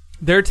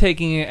they're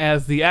taking it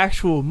as the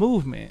actual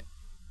movement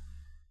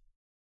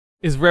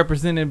is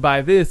represented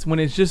by this when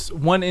it's just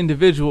one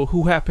individual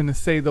who happened to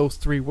say those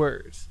 3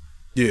 words.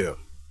 Yeah.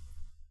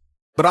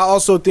 But I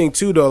also think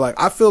too though, like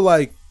I feel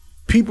like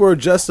people are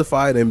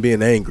justified in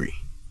being angry.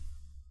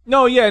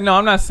 No,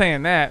 I'm not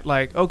saying that.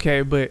 Like,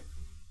 okay, but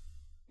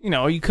you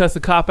know, you cuss a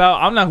cop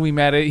out, I'm not gonna be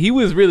mad at it. He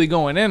was really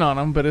going in on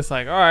him, but it's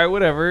like, all right,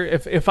 whatever.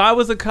 If I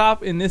was a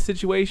cop in this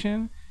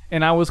situation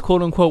and I was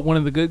quote unquote one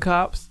of the good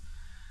cops,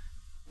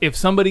 if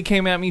somebody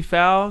came at me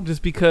foul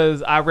just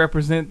because I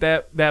represent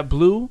that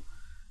blue,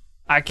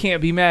 I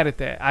can't be mad at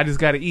that. I just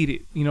gotta eat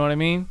it. You know what I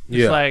mean?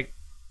 It's like,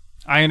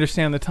 I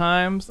understand the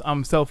times.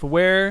 I'm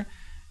self-aware.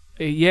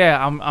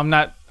 Yeah, I'm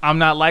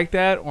not like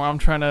that, or I'm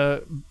trying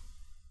to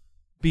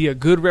be a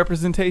good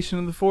representation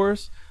of the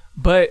force,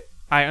 but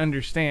I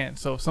understand.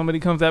 So if somebody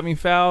comes at me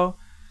foul,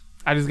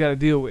 I just got to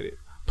deal with it.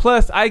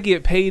 Plus, I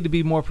get paid to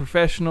be more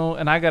professional,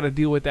 and I got to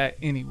deal with that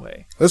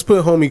anyway. Let's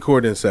put homie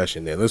court in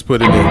session then. Let's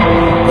put it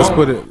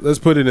in. Let's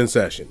put it in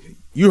session.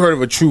 You heard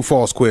of a true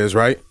false quiz,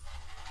 right?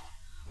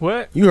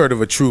 What? You heard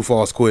of a true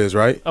false quiz,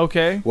 right?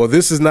 Okay. Well,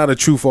 this is not a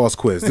true false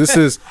quiz. This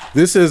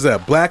is a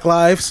Black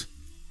Lives,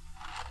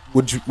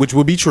 which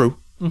would be true,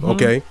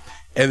 okay,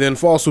 and then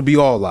false would be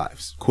all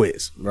lives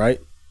quiz, right?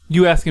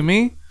 You asking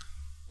me?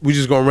 We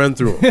just gonna run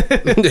through them.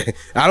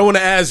 I don't want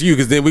to ask you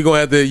because then we're gonna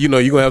have to, you know,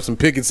 you're gonna have some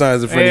picket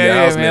signs in front of your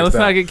house. Man, let's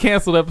not get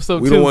canceled. Episode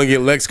 2. We don't want to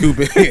get Lex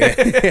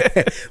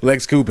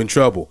Coop in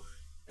trouble.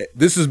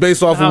 This is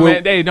based off of.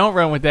 Man, hey, don't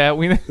run with that.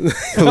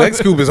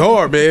 Lex Coop is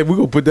hard, man. We're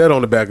gonna put that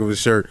on the back of his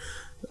shirt.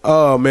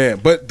 Oh man!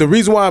 But the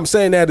reason why I'm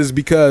saying that is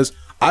because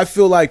I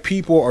feel like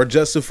people are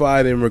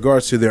justified in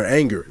regards to their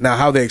anger. Now,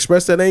 how they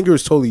express that anger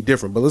is totally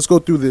different. But let's go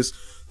through this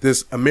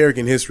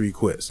American history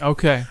quiz.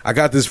 Okay. I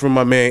got this from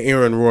my man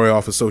Aaron Roy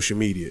off of social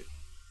media.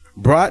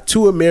 Brought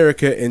to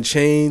America in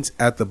chains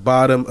at the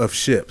bottom of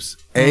ships.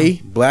 A,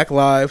 Black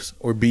lives,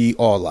 or B,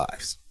 all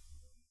lives.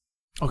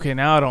 Okay,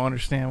 now I don't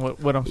understand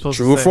what I'm supposed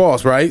to say. True or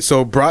false, right?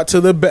 So brought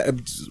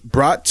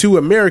to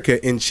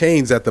America in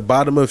chains at the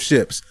bottom of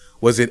ships.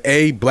 Was it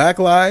A, Black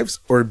lives,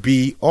 or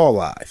B, all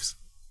lives?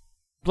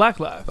 Black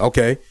lives.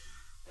 Okay.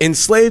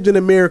 Enslaved in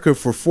America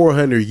for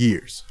 400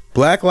 years.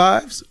 Black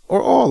lives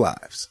or all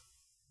lives?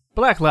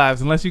 Black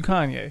lives, unless you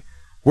Kanye.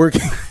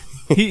 Working.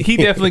 he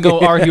definitely go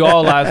argue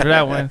all lives for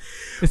that one.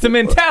 It's a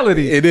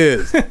mentality. It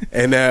is.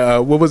 And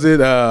what was it?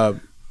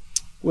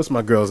 What's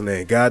my girl's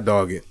name? God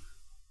dog it.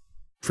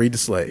 Free the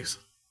slaves.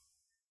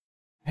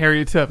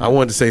 Harriet Tubman. I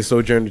wanted to say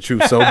Sojourner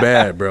Truth so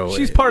bad, bro.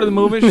 She's part of the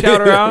movement.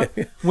 Shout her out.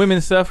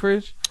 Women's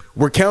suffrage.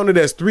 We're counted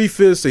as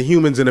 3/5 of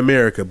humans in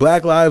America.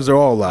 Black lives or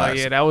all lives?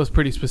 Oh, yeah, that was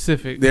pretty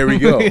specific. There we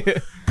go.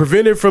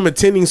 Prevented from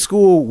attending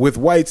school with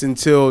whites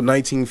until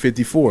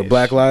 1954.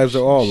 Black lives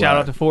or all lives? Shout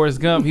out to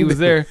Forrest Gump. He was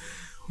there.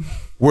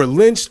 Were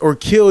lynched or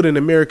killed in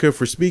America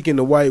for speaking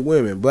to white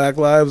women. Black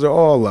lives or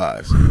all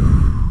lives?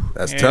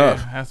 That's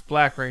tough. That's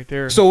black right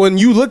there. So when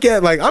you look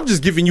at, like, I'm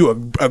just giving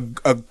you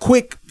a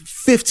quick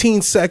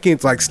 15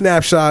 seconds like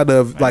snapshot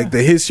of like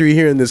the history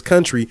here in this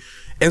country.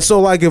 And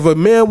so, like, if a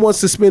man wants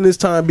to spend his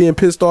time being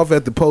pissed off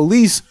at the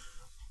police,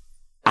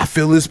 I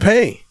feel his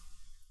pain.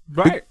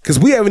 Right. Because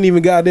we haven't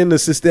even got into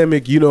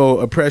systemic,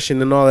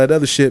 oppression and all that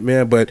other shit,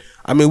 man. But,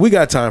 I mean, we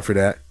got time for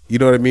that. You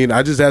know what I mean?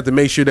 I just have to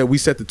make sure that we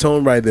set the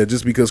tone right there.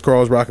 Just because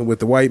Carl's rocking with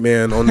the white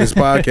man on this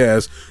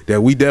podcast,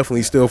 that we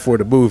definitely still for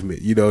the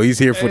movement. He's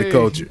here for the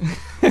culture.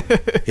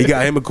 He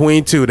got him a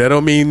queen, too. That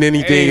don't mean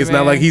anything. It's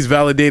not like he's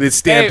validated,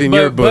 stamped in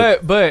your book.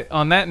 But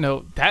on that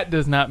note, that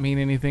does not mean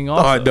anything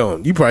also. Oh, I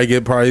don't. You probably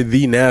get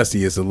the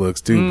nastiest of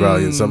looks, too,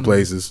 probably in some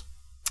places.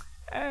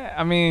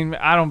 I mean,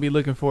 I don't be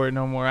looking for it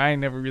no more. I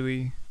ain't never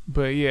really...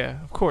 But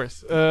yeah, of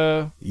course.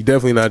 You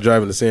definitely not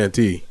driving the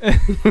Santee.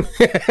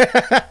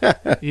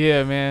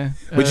 Yeah, man.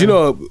 But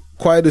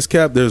quiet as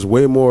kept, there's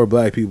way more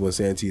black people in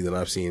Santee than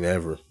I've seen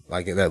ever.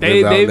 Like that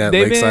live out in that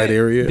lakeside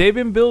area. They've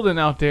been building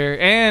out there,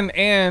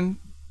 and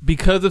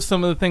because of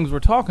some of the things we're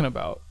talking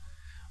about,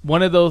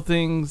 one of those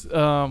things,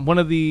 one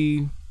of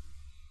the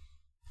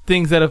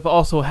things that have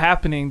also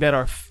happening that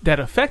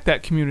affect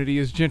that community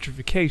is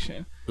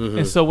gentrification. Mm-hmm.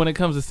 And so when it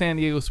comes to San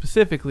Diego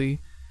specifically,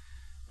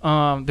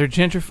 they're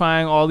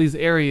gentrifying all these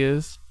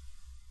areas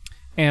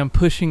and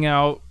pushing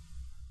out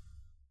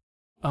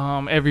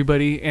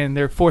everybody, and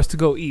they're forced to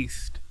go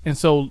east. And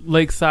so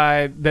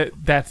Lakeside,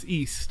 that's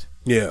east.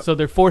 Yeah. So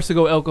they're forced to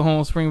go El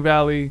Cajon, Spring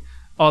Valley,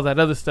 all that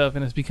other stuff,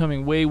 and it's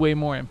becoming way, way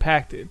more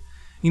impacted.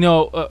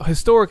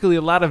 Historically,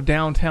 a lot of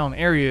downtown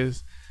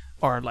areas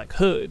are like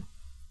hood.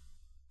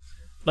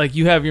 Like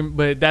you have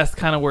but that's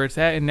kind of where it's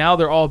at, and now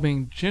they're all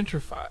being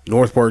gentrified.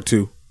 North Park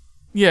too.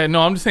 Yeah,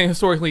 no, I'm just saying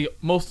historically,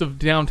 most of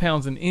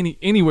downtowns and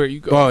anywhere you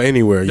go. Oh,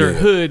 anywhere, they're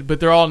hood, but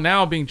they're all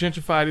now being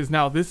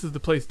gentrified. This is the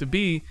place to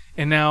be,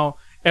 and now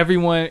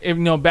everyone,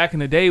 back in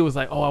the day was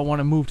like, oh, I want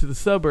to move to the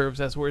suburbs.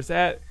 That's where it's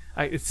at.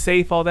 It's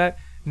safe, all that.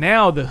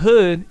 Now the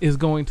hood is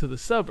going to the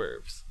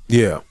suburbs.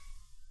 Yeah.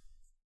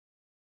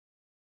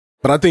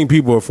 But I think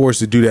people are forced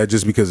to do that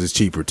just because it's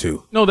cheaper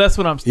too. No, that's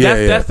what I'm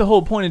saying. That's the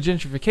whole point of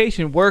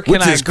gentrification. Where can I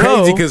go? Which is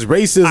crazy because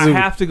racism... I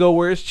have to go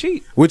where it's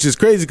cheap. Which is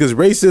crazy because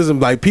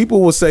racism, like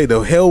people will say the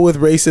hell with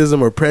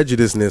racism or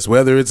prejudiceness,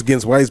 whether it's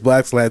against whites,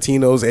 blacks,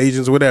 Latinos,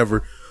 Asians,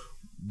 whatever,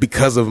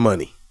 because of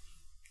money.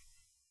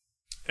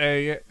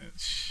 Yeah.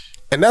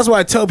 And that's why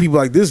I tell people,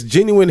 like, this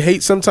genuine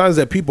hate sometimes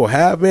that people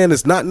have, man,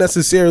 it's not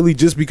necessarily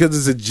just because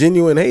it's a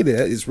genuine hate.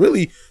 It's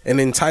really an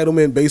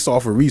entitlement based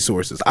off of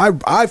resources.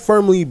 I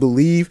firmly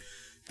believe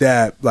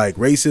that, like,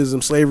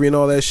 racism, slavery, and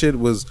all that shit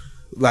was,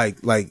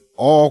 like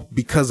all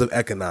because of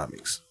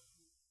economics.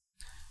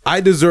 I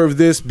deserve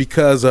this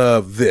because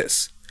of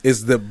this.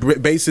 Is the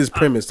basis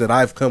premise that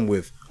I've come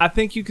with. I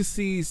think you could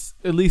see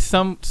at least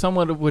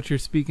somewhat of what you're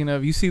speaking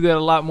of. You see that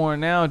a lot more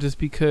now just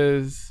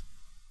because...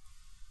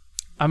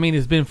 I mean,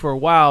 it's been for a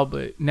while,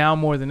 but now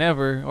more than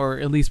ever, or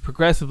at least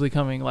progressively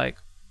coming, like,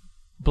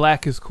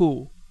 black is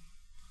cool.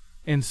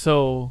 And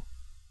so,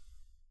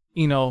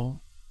 the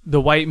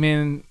white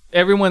men,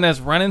 everyone that's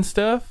running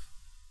stuff,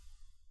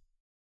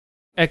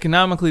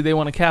 economically, they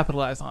want to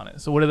capitalize on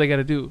it. So what do they got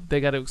to do?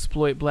 They got to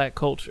exploit black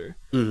culture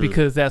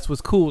because that's what's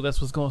cool.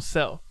 That's what's going to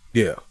sell.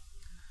 Yeah.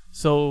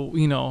 So,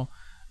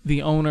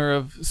 the owner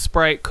of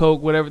Sprite,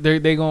 Coke, whatever,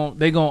 they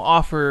gonna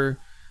offer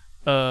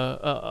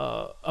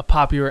a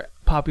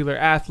popular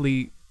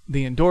athlete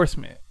the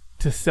endorsement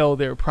to sell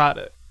their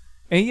product.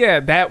 And yeah,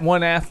 that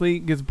one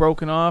athlete gets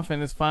broken off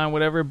and it's fine,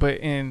 whatever, but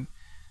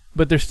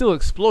they're still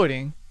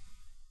exploiting.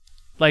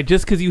 Like,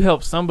 just because you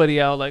help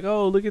somebody out, like,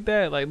 oh, look at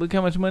that, like, look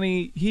how much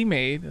money he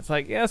made. It's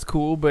like, yeah, that's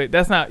cool, but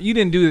that's not, you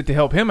didn't do it to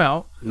help him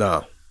out.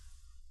 No.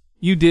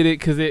 You did it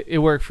because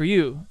it worked for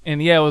you.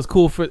 And yeah, it was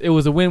cool it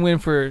was a win-win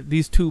for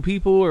these two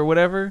people or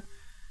whatever,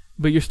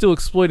 but you're still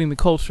exploiting the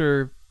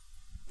culture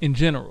in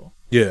general.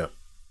 Yeah.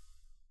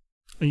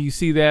 And you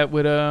see that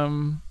with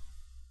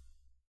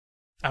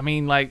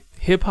like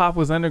hip hop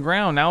was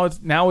underground. Now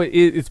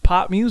it's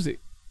pop music.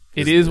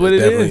 It is what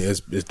it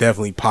is. It's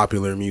definitely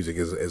popular music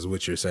is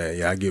what you're saying.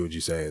 Yeah, I get what you're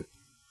saying.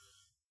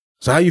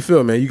 So how you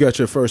feel, man? You got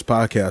your first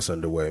podcast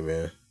underway,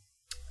 man.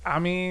 I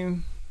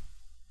mean,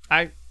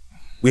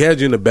 we had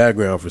you in the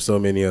background for so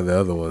many of the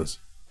other ones.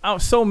 Oh,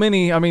 so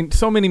many. I mean,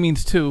 so many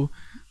means two.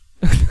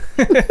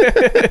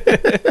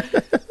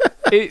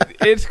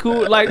 It's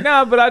cool. Like,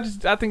 nah, but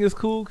I think it's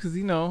cool because,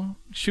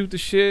 shoot the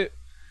shit,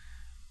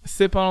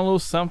 sip on a little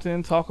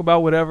something, talk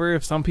about whatever.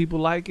 If some people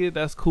like it,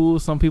 that's cool.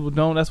 Some people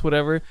don't, that's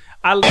whatever.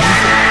 I can't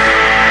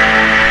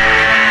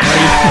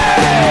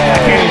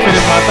even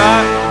finish my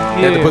thought.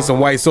 You had to put some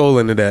white soul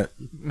into that.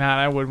 Nah,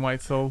 that wasn't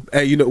white soul.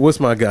 Hey, what's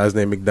my guy's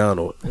name?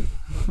 McDonald.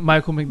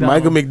 Michael McDonald.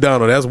 Michael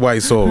McDonald. That's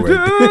white soul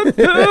right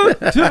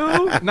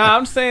there. Nah,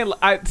 I'm saying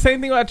same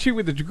thing I treat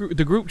with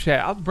the group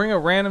chat. I'll bring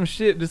up random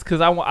shit just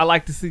because I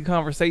like to see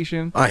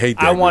conversation. I hate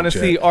that. I want to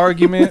see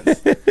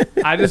arguments.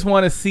 I just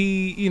want to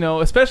see,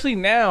 especially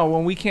now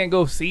when we can't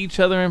go see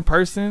each other in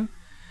person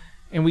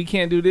and we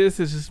can't do this.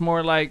 It's just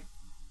more like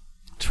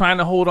trying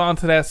to hold on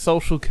to that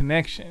social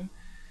connection.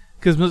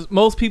 Because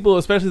most people,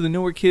 especially the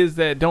newer kids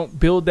that don't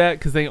build that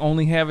because they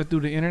only have it through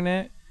the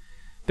internet,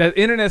 that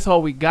internet's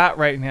all we got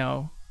right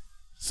now,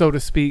 so to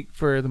speak,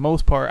 for the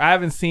most part. I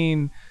haven't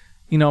seen,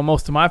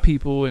 most of my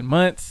people in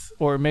months,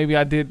 or maybe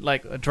I did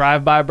like a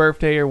drive-by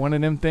birthday or one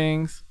of them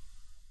things.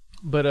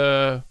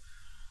 But,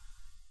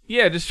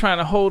 yeah, just trying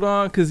to hold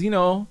on because,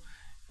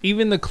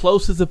 even the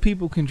closest of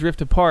people can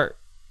drift apart.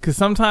 Because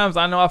sometimes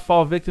I know I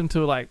fall victim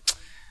to like,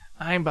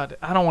 I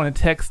don't want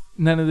to text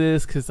none of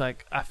this because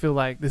like I feel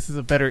like this is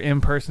a better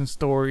in-person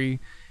story,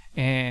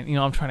 and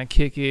I'm trying to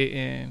kick it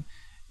and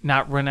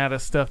not run out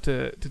of stuff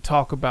to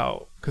talk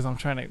about because I'm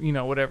trying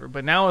to whatever.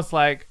 But now it's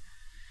like,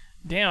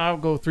 damn, I'll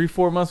go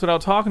 3-4 months without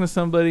talking to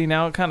somebody.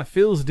 Now it kind of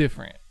feels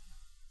different.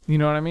 You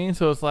know what I mean?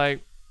 So it's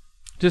like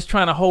just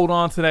trying to hold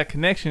on to that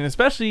connection,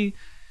 especially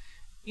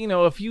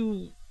if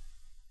you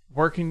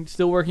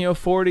still working your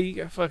 40, you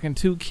got fucking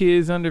 2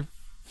 kids under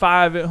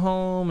 5 at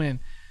home and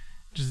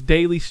just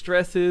daily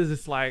stresses.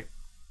 It's like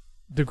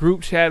the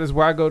group chat is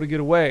where I go to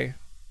get away.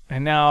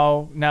 And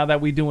now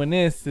that we doing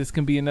this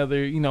can be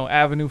another,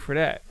 avenue for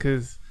that.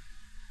 Cause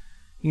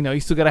you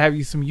still got to have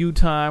you some you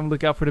time,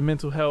 look out for the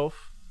mental health.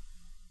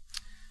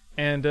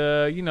 And,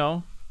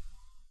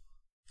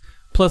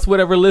 plus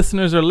whatever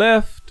listeners are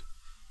left.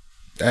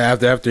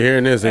 After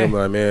hearing this, I'm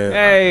like, man,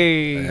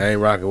 hey, I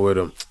ain't rocking with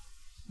them.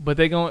 But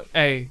this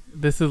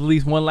is at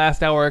least one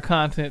last hour of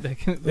content they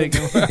can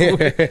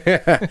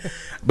with.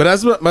 But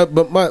that's what I'm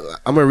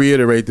gonna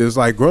reiterate this.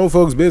 Like grown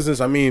folks'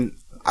 business. I mean,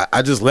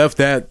 I just left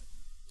that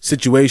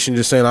situation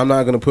just saying I'm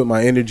not gonna put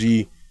my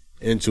energy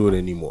into it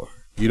anymore.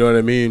 You know what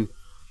I mean?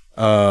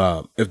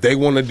 If they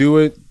want to do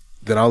it,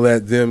 then I'll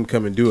let them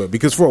come and do it.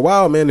 Because for a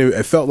while, man,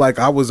 it felt like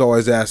I was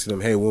always asking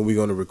them, "Hey, when are we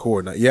gonna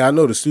record?" Now, yeah, I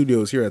know the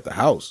studio is here at the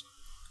house.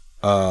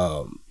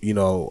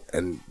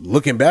 And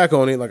looking back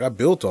on it, like I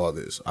built all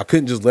this. I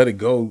couldn't just let it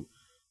go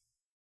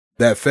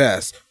that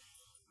fast.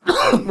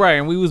 Right,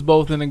 and we was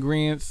both in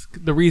agreement.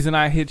 The reason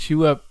I hit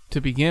you up to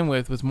begin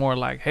with was more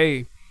like,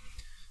 hey,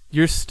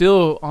 you're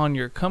still on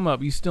your come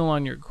up. You still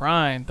on your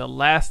grind. The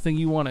last thing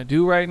you want to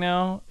do right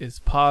now is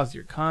pause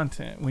your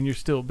content when you're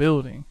still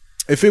building.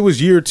 If it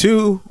was year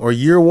 2 or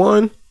year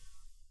 1,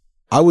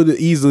 I would have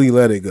easily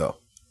let it go.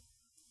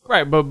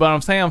 Right, but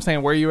I'm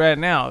saying where you're at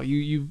now.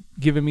 You've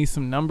given me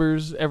some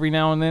numbers every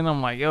now and then.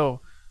 I'm like,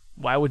 yo,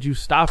 why would you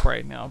stop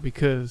right now?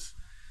 Because,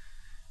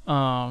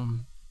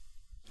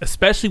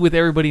 especially with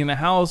everybody in the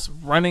house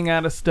running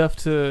out of stuff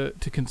to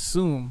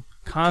consume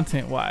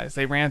content wise.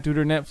 They ran through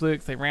their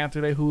Netflix, they ran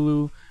through their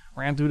Hulu,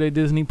 ran through their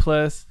Disney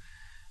Plus.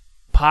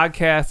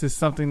 Podcast is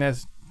something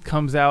that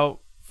comes out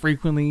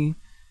frequently,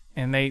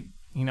 and they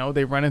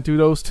running through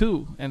those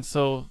too. And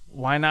so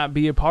why not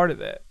be a part of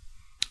that?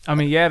 I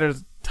mean, yeah,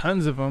 there's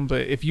tons of them,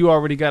 but if you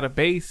already got a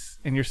base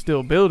and you're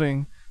still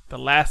building, the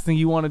last thing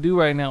you want to do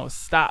right now is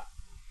stop.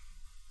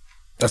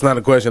 That's not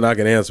a question I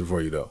can answer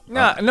for you, though.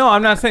 No,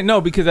 I'm not saying no,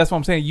 because that's what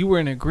I'm saying. You were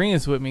in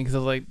agreement with me because I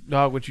was like,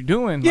 dog, what you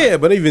doing? Yeah,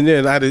 but even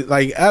then, out of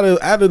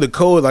the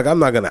code, like I'm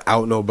not gonna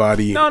out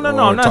nobody. No, I'm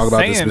not talk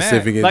about the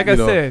specific. That. Like I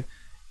said,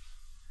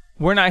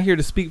 we're not here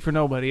to speak for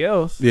nobody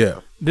else.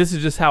 Yeah, this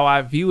is just how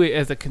I view it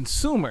as a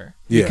consumer.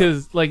 Yeah.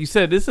 Because, like you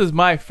said, this is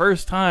my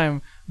first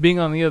time being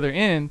on the other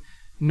end.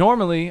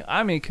 Normally,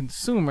 I'm a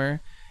consumer,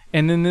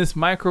 and in this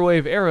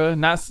microwave era,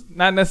 not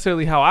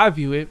necessarily how I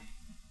view it,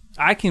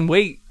 I can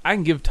wait, I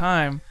can give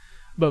time,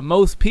 but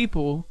most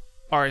people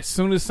are, as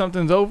soon as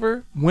something's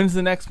over, when's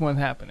the next one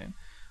happening?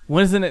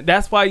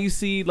 That's why you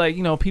see,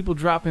 people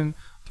dropping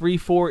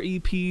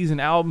 3-4 EPs and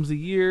albums a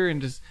year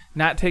and just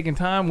not taking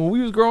time. When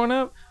we was growing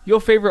up,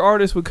 your favorite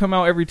artist would come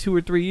out every 2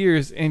 or 3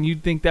 years, and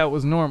you'd think that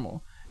was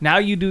normal. Now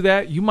you do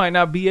that, you might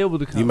not be able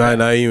to come back. You might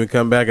not even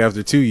come back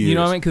after 2 years. You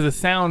know what I mean? Because the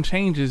sound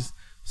changes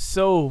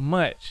so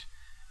much,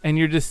 and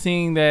you're just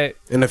seeing that,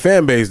 and the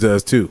fan base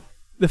does too.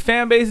 The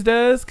fan base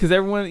does, because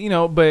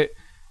everyone, but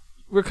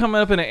we're coming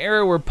up in an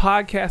era where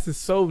podcast is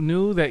so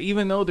new that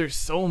even though there's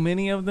so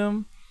many of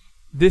them,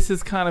 this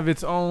is kind of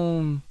its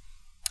own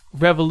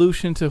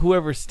revolution to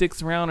whoever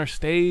sticks around or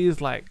stays.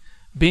 Like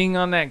being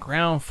on that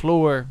ground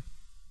floor,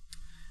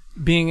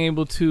 being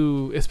able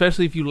to,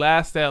 especially if you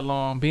last that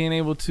long, being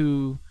able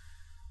to,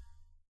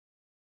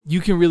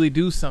 you can really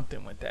do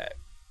something with that.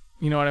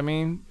 You know what I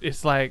mean?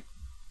 It's like,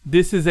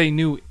 this is a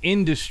new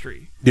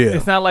industry. Yeah.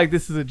 It's not like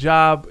this is a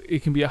job.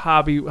 It can be a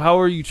hobby,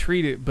 however you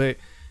treat it, but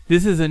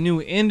this is a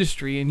new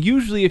industry. And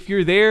usually if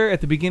you're there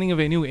at the beginning of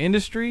a new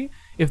industry,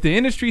 if the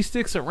industry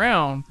sticks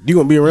around, you're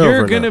going to be around.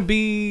 You're going to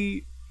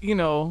be,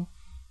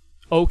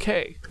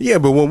 okay. Yeah,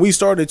 but when we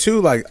started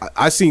too, like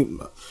I see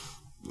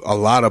a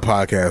lot of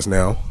podcasts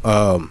now.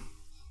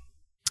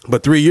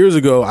 But 3 years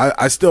ago,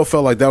 I still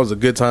felt like that was a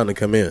good time to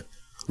come in.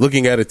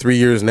 Looking at it 3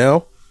 years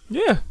now.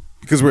 Yeah.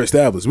 Because we're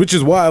established, which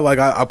is why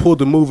I pulled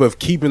the move of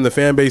keeping the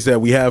fan base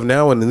that we have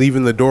now and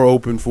leaving the door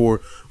open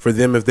for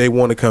them if they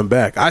want to come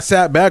back. I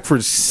sat back for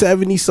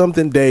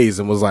 70-something days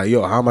and was like,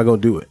 yo, how am I going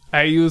to do it?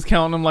 Hey, you was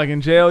counting them like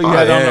in jail? You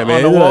had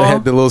on the wall? I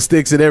had the little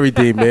sticks and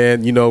everything,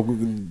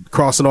 man,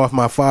 crossing off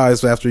my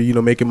 5s after,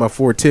 making my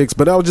 4 ticks.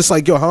 But I was just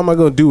like, yo, how am I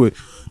going to do it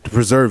to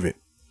preserve it?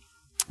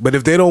 But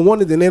if they don't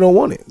want it, then they don't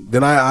want it.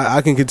 Then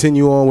I can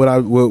continue on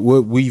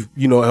what we've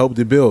helped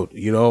to build.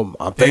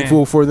 I'm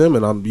thankful for them,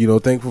 and I'm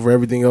thankful for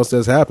everything else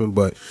that's happened.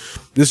 But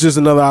this is just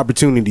another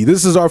opportunity.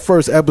 This is our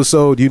first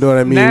episode. You know what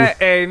I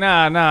mean?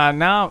 Nah.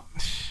 Now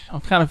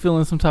I'm kind of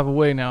feeling some type of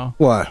way now.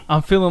 Why?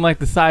 I'm feeling like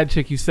the side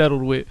chick you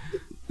settled with.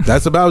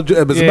 It's about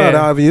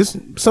obvious.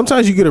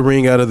 Sometimes you get a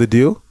ring out of the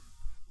deal.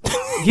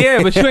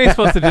 Yeah, but you ain't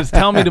supposed to just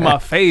tell me to my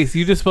face.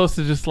 You just supposed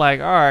to just like,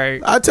 all right.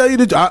 I tell you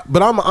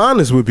but I'm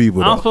honest with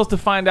people. I'm supposed to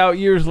find out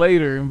years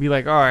later and be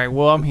like, all right,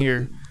 well, I'm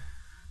here.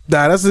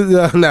 Nah, that's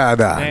nah.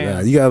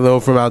 You gotta know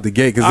from out the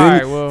gate,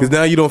 because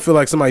now you don't feel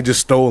like somebody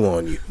just stole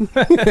on you.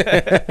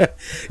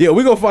 Yeah,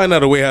 we're gonna find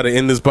out a way how to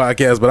end this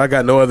podcast, but I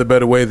got no other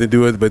better way to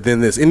do it but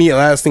then this. Any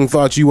lasting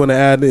thoughts you want to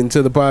add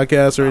into the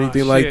podcast or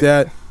anything like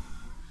that?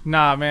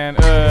 Nah, man.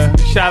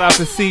 Shout out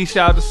to C,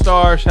 shout out to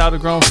Star, shout out to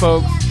Grown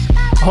Folks.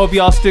 I hope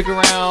y'all stick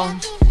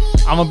around.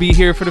 I'm gonna be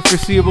here for the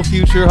foreseeable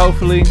future,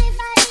 hopefully.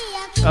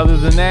 Other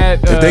than that,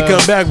 if they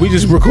come back, we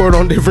just record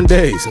on different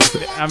days.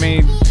 I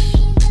mean,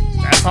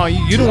 that's all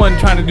you the one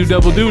trying to do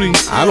double duty.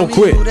 I don't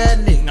quit. All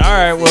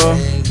right, well,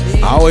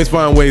 I always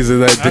find ways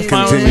to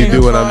continue to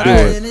do what I'm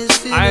doing.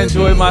 I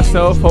enjoyed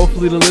myself.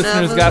 Hopefully the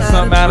listeners got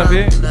something out of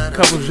it. A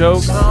couple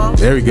jokes.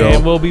 There we go.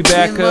 And we'll be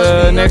back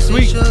next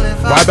week.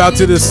 Vibe out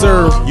to this,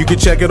 sir. You can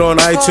check it on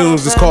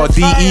iTunes. It's called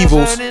The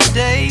Evils.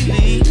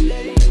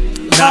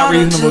 Not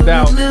reasonable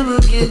doubt. I've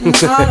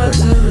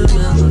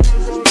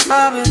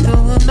been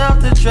through enough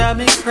to drive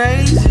me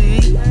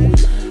crazy.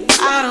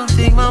 I don't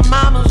think my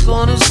mama's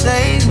gonna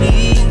save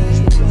me.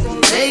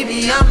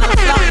 Maybe I'm not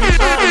flying,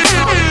 but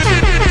I'm